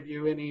doesn't give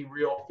you any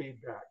real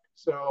feedback.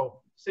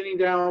 So sitting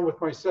down with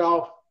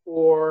myself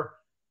or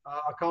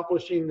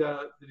accomplishing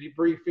the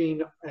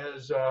debriefing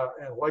as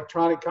an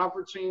electronic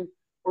conferencing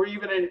or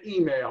even an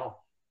email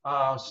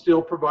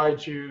still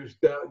provides you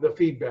the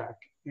feedback.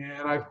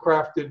 And I've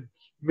crafted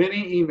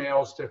many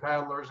emails to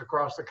paddlers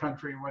across the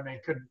country when they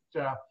couldn't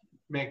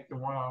make the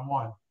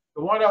one-on-one.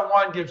 The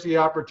one-on-one gives the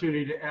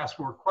opportunity to ask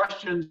more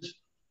questions.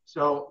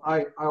 So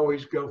I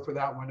always go for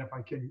that one if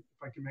I can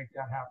make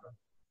that happen.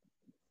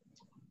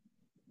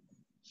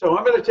 So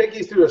I'm going to take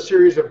you through a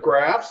series of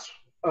graphs,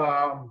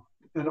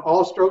 an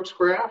all strokes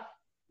graph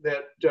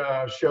that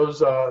shows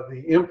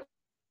the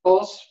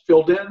impulse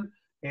filled in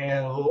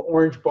and little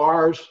orange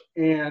bars,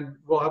 and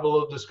we'll have a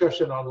little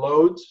discussion on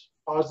loads,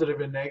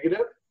 positive and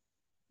negative.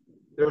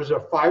 There's a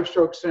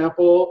 5-stroke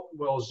sample.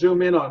 We'll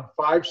zoom in on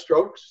 5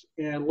 strokes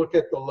and look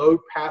at the load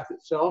path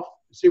itself,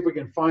 see if we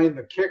can find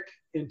the kick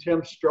in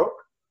Tim's stroke,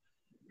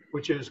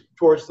 which is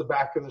towards the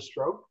back of the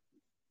stroke.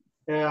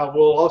 And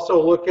we'll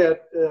also look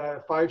at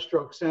a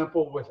 5-stroke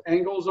sample with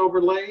angles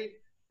overlaid,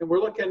 and we're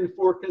looking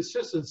for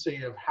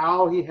consistency of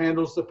how he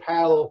handles the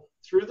paddle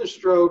through the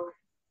stroke,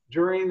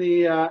 during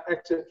the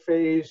exit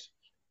phase,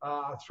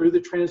 through the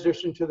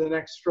transition to the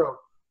next stroke.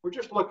 We're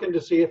just looking to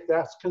see if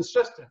that's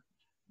consistent.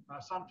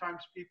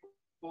 Sometimes people,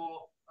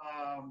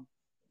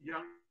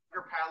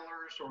 younger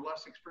paddlers or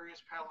less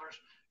experienced paddlers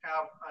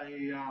have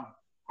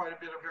quite a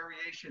bit of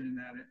variation in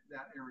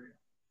that area.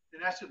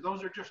 And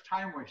those are just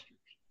time wasters.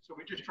 So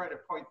we just try to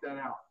point that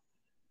out.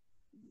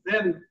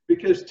 then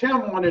because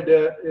Tim wanted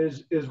to,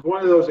 is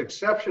one of those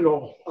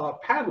exceptional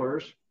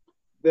paddlers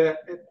that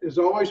is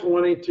always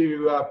wanting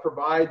to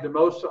provide the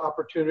most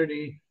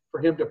opportunity for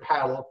him to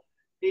paddle.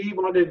 He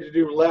wanted to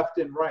do left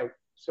and right.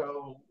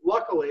 So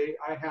luckily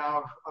I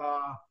have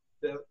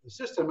the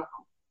system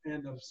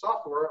and the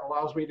software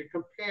allows me to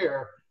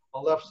compare a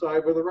left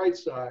side with a right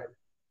side.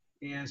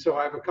 And so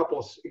I have a couple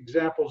of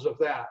examples of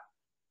that.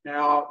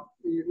 Now,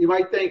 you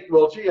might think,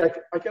 well, gee,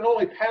 I can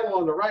only paddle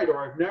on the right, or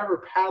I've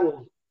never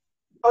paddled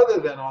other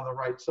than on the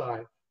right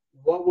side.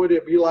 What would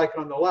it be like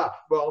on the left?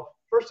 Well,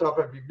 first off,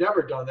 if you've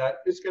never done that,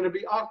 it's going to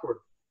be awkward.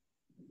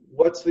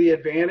 What's the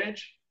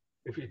advantage?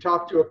 If you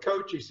talk to a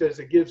coach, he says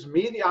it gives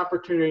me the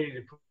opportunity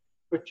to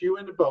put you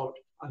in the boat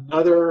at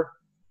another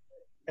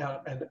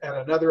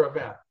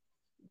event.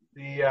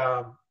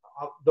 The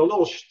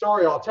little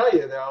story I'll tell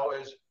you, though,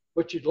 is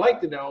what you'd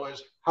like to know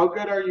is how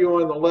good are you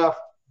on the left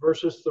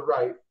versus the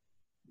right?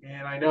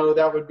 And I know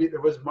that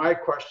was my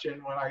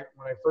question when I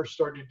first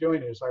started doing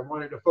this. I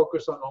wanted to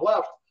focus on the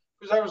left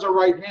because I was a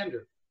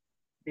right-hander.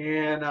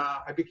 And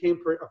I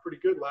became a pretty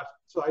good left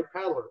side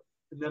paddler.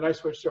 And then I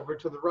switched over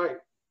to the right.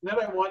 And then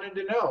I wanted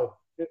to know,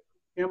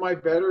 am I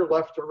better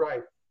left or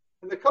right?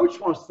 And the coach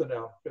wants to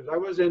know, because I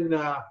was in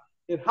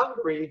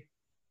Hungary,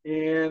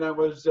 and I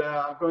was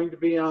going to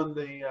be on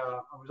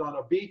I was on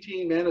a B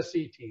team and a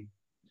C team.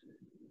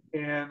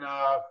 And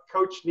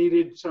coach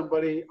needed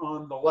somebody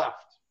on the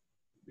left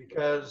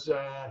because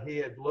he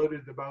had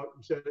loaded the boat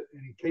and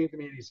he came to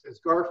me and he says,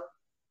 Garth,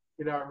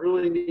 I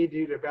really need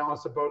you to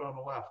balance the boat on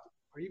the left.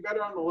 Are you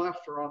better on the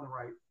left or on the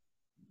right?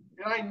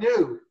 And I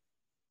knew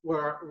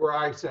where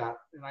I sat,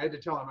 and I had to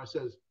tell him, I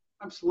says,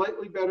 I'm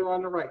slightly better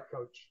on the right,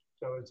 coach,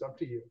 so it's up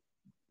to you.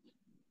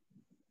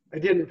 I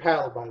didn't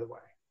paddle, by the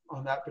way,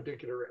 on that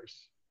particular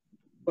race,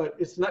 but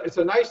it's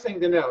a nice thing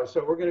to know.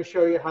 So we're going to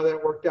show you how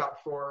that worked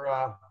out for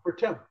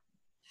Tim.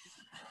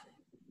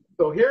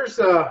 So here's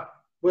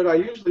what I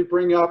usually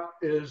bring up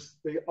is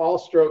the all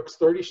strokes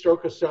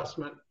 30-stroke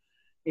assessment.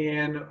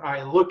 And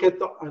I look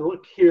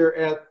here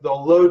at the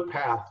load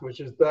path, which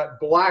is that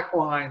black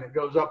line that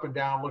goes up and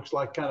down, looks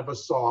like kind of a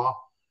saw.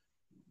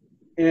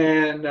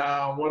 And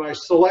when I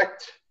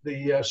select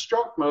the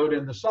stroke mode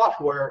in the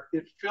software,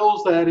 it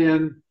fills that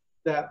in,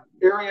 that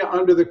area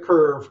under the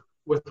curve,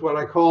 with what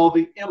I call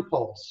the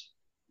impulse.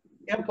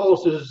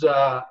 Impulse is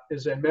a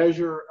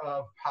measure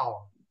of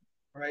power,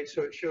 right?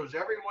 So it shows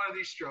every one of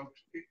these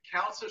strokes. It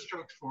counts the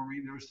strokes for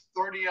me. There's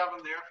 30 of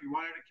them there. If you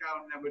wanted to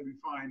count them, that would be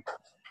fine.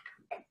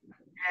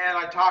 And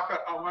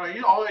what I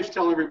always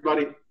tell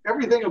everybody,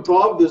 everything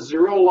above the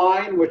 0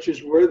 line, which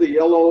is where the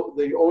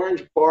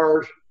orange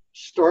bars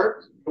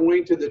start,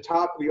 going to the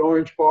top of the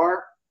orange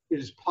bar,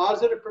 is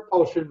positive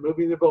propulsion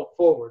moving the boat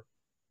forward.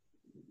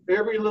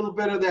 Every little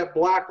bit of that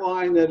black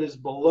line that is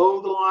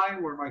below the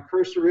line where my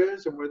cursor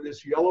is and where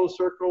this yellow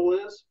circle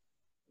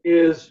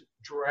is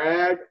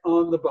drag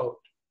on the boat.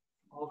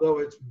 Although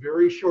it's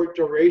very short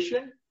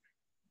duration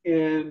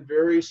and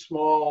very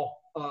small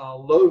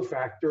load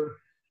factor,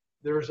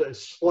 there's a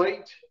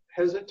slight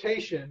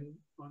hesitation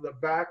on the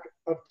back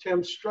of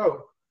Tim's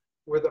stroke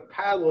where the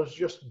paddle is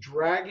just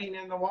dragging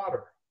in the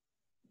water.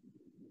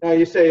 Now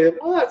you say,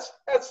 well,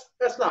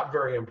 that's not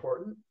very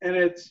important, and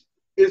it's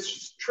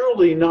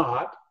truly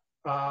not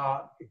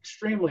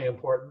extremely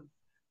important.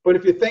 But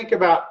if you think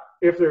about,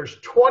 if there's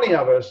 20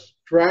 of us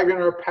dragging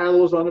our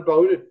paddles on the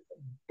boat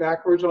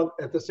backwards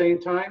at the same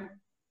time,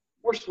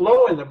 we're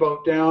slowing the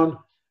boat down,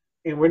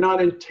 and we're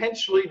not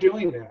intentionally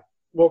doing that.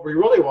 What we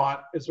really want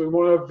is we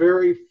want a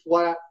very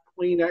flat,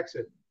 clean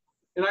exit.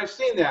 And I've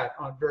seen that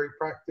on very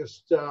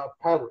practiced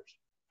paddlers.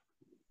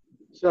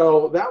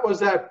 So that was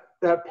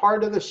that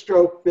part of the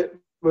stroke that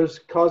was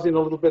causing a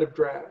little bit of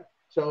drag.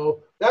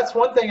 So that's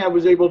one thing I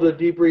was able to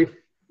debrief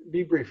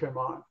him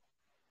on.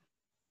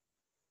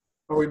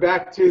 Are we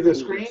back to the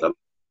screen?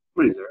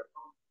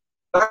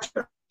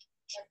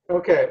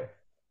 Okay.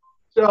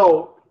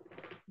 So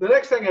the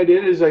next thing I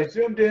did is I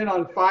zoomed in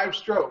on 5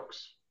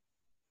 strokes.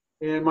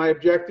 And my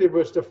objective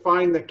was to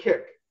find the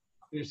kick.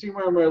 You see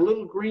where my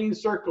little green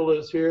circle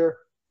is here?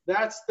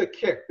 That's the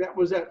kick. That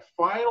was that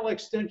final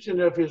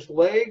extension of his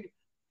leg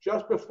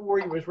just before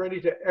he was ready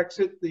to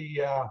exit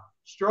the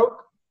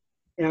stroke.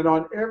 And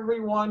on every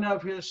one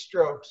of his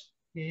strokes,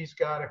 he's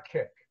got a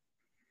kick.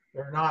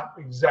 They're not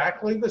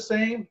exactly the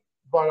same,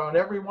 but on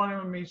every one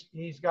of them,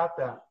 he's got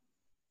that.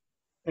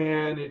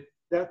 And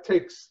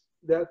that's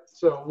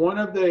one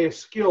of the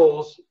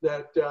skills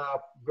that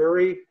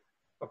very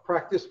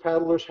practiced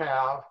paddlers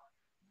have,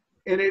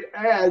 and it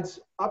adds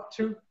up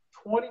to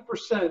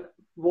 20%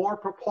 more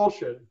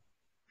propulsion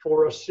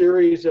for a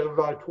series of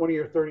 20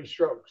 or 30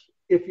 strokes,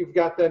 if you've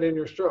got that in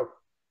your stroke.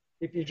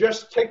 If you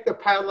just take the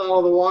paddle out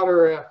of the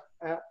water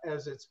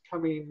as it's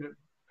coming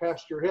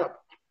past your hip,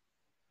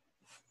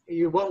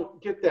 you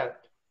won't get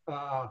that.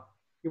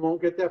 You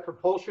won't get that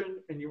propulsion,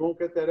 and you won't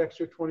get that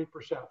extra 20%.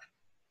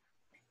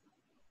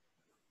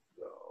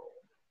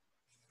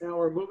 Now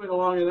we're moving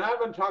along, and I'm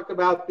going to talk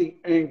about the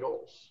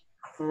angles,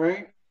 all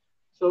right?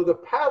 So the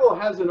paddle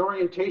has an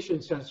orientation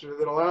sensor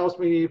that allows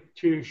me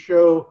to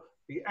show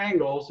the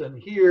angles. And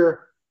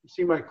here you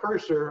see my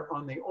cursor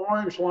on the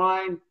orange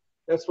line.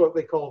 That's what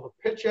they call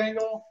the pitch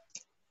angle.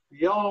 The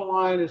yellow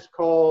line is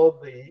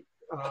called the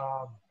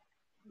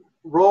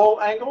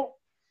roll angle.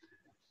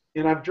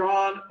 And I've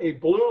drawn a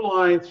blue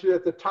line through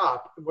at the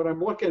top. What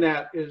I'm looking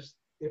at is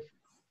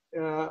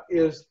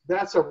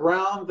that's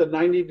around the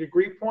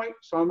 90-degree point.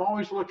 So I'm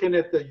always looking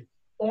at the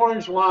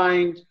orange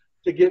line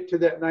to get to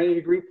that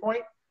 90-degree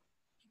point,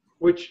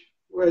 which,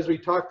 as we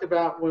talked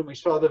about when we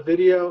saw the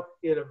video,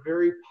 at a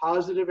very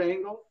positive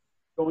angle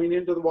going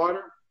into the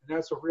water, and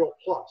that's a real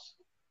plus.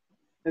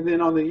 And then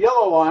on the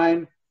yellow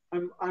line,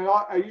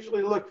 I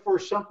usually look for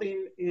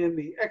something in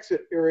the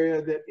exit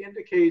area that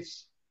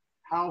indicates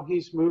how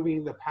he's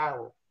moving the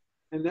paddle.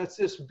 And that's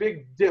this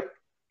big dip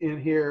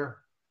in here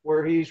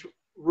where he's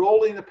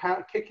rolling the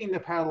paddle, kicking the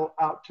paddle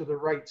out to the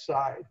right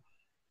side.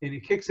 And he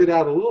kicks it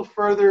out a little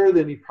further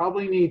than he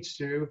probably needs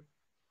to.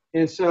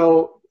 And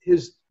so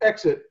his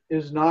exit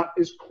is not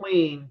as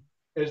clean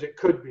as it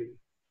could be,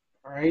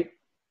 all right?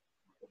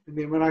 And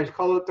then when I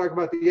talk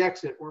about the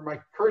exit, where my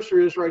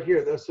cursor is right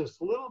here, there's this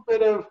little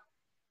bit of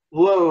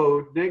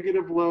load,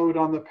 negative load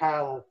on the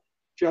paddle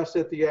just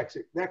at the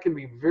exit. That can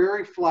be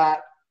very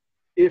flat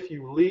if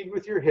you lead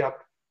with your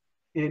hip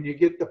and you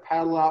get the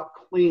paddle out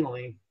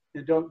cleanly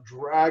and don't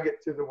drag it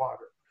through the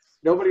water.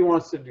 Nobody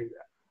wants to do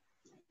that.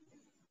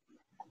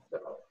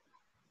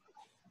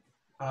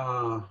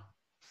 So,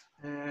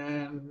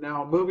 and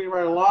now moving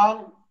right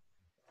along,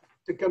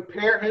 to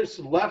compare his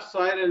left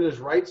side and his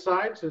right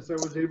side, since I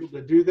was able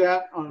to do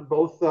that on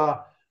both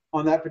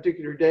on that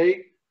particular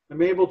day,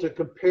 I'm able to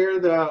compare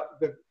the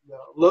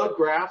load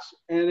graphs.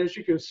 And as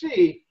you can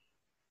see,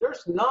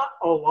 there's not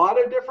a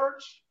lot of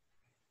difference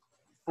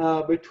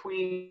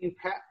between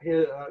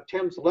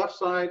Tim's left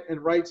side and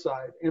right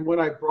side. And when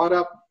I brought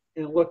up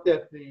and looked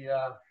at the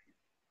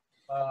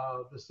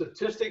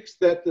statistics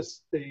that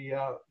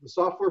the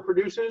software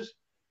produces,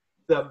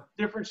 the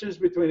differences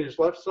between his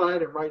left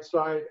side and right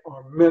side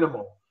are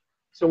minimal.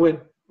 So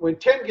when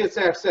Tim gets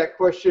asked that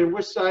question,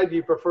 which side do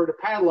you prefer to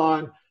paddle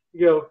on?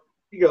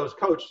 He goes,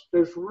 Coach,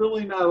 there's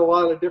really not a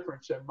lot of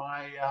difference in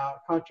my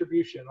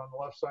contribution on the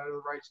left side or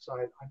the right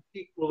side. I'm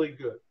equally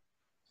good.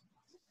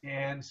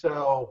 And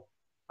so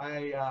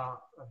I've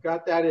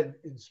got that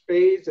in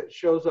spades. That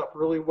shows up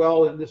really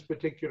well in this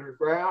particular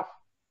graph.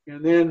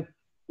 And then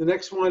the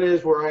next one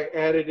is where I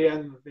added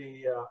in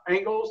the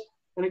angles.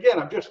 And again,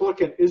 I'm just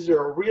looking, is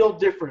there a real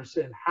difference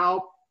in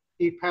how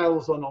he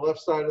paddles on the left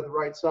side or the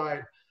right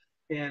side?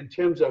 And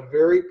Tim's a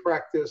very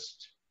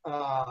practiced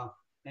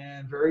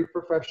and very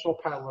professional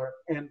paddler,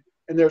 and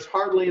there's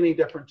hardly any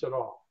difference at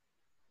all.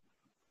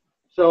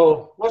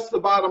 So what's the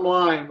bottom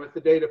line with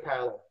the data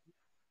paddle?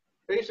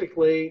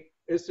 Basically,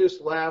 it's this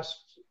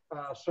last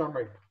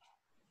summary.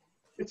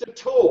 It's a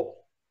tool.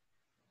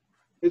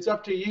 It's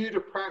up to you to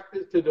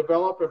practice, to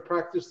develop and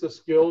practice the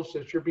skills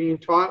that you're being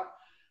taught.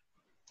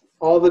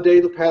 All the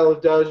data paddle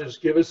does is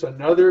give us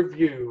another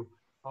view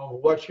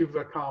of what you've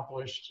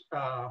accomplished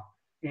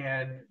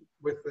and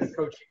with the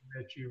coaching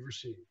that you've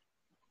received.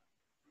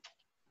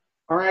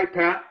 All right,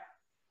 Pat,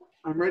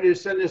 I'm ready to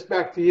send this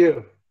back to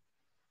you.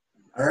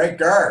 All right,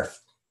 Garth,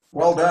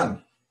 well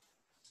done.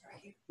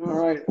 All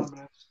right, I'm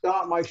going to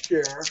stop my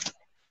share.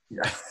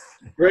 Yeah.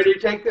 Ready to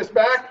take this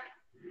back?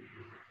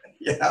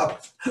 Yeah.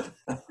 You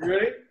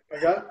ready? I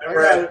got it.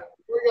 Right. Here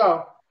we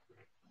go.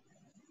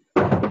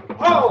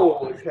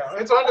 Holy cow,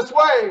 it's on its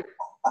way.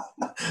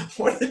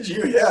 What did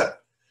you hit?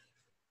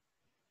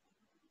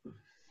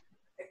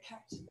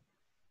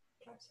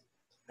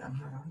 I'm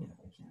not on it.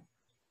 I can't.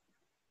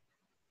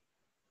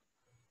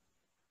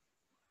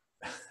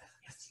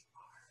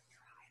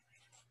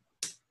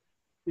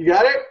 You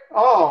got it?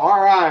 Oh,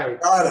 all right.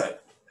 Got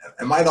it.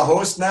 Am I the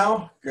host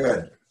now?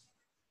 Good.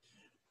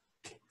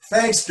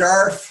 Thanks,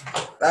 Garth.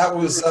 That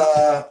was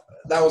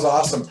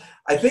awesome.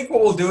 I think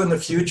what we'll do in the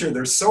future,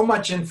 there's so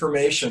much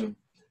information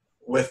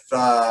with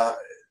the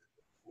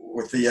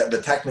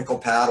technical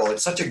paddle.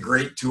 It's such a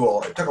great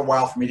tool. It took a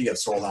while for me to get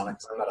sold on it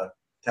because I'm not a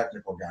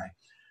technical guy.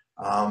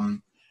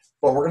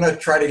 But we're going to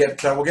try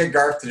to we'll get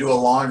Garth to do a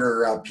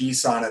longer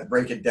piece on it,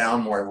 break it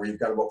down more, where you've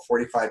got about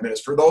 45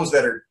 minutes for those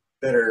that are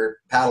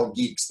paddle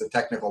geeks, the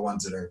technical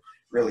ones that are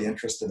really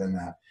interested in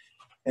that.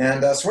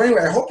 And so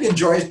anyway, I hope you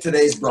enjoyed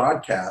today's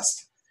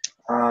broadcast.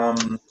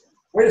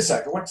 Wait a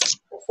second, what's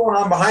going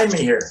on behind me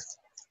here?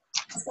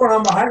 What's going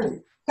on behind me?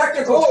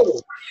 Technical, what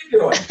are you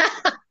doing?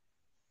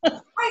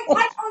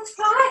 Hi, Coach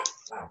Pat.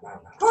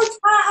 Coach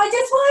Pat, I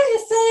just wanted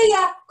to say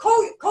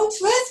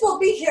Coach Liz will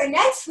be here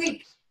next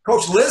week.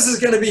 Coach Liz is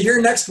going to be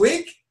here next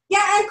week?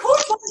 Yeah, and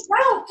Coach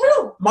Mondrell,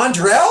 too.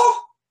 Mondrell?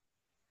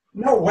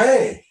 No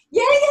way.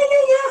 Yeah.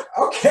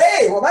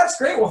 Okay, well, that's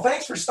great. Well,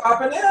 thanks for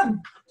stopping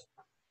in.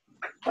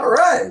 All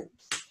right.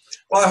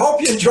 Well, I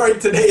hope you enjoyed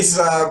today's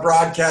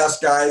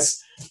broadcast,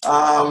 guys.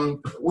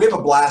 We have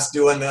a blast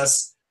doing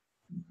this.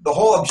 The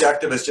whole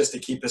objective is just to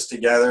keep us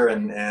together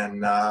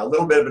and a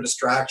little bit of a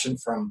distraction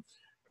from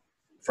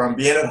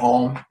being at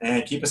home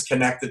and keep us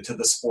connected to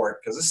the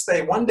sport. Because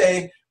one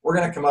day we're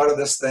going to come out of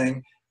this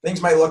thing. Things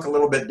might look a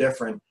little bit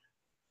different,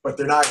 but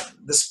they're not.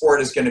 The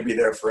sport is going to be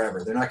there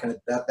forever. They're not going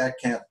to that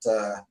can't.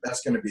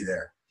 That's going to be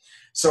there.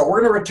 So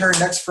we're going to return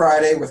next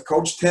Friday with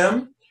Coach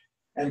Tim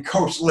and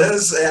Coach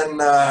Liz and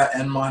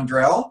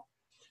Mondrell.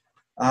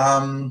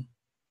 And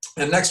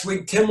next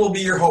week, Tim will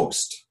be your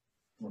host.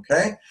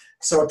 Okay?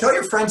 So tell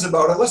your friends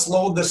about it. Let's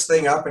load this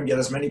thing up and get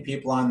as many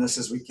people on this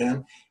as we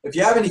can. If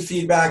you have any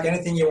feedback,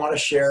 anything you want to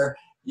share,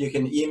 you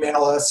can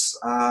email us.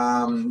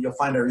 You'll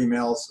find our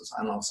emails,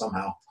 I don't know,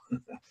 somehow.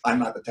 I'm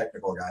not the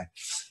technical guy.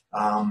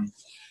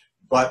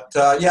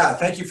 Yeah,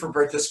 thank you for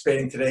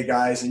participating today,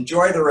 guys.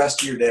 Enjoy the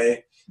rest of your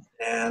day.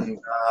 And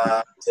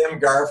Tim,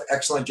 Garth,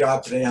 excellent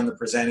job today on the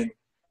presenting.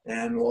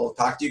 And we'll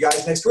talk to you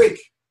guys next week.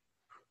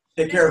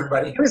 Take care,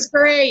 everybody. It was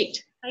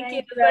great. Thank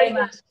you very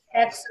much.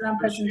 Excellent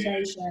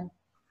presentation.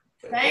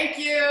 Thank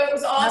you. It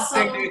was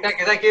awesome.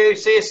 Thank you.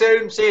 See you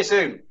soon. See you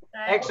soon.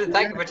 Excellent.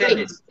 Thank you for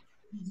attending.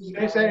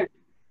 Stay safe.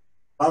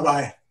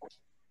 Bye-bye.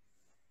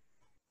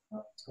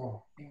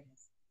 Cool.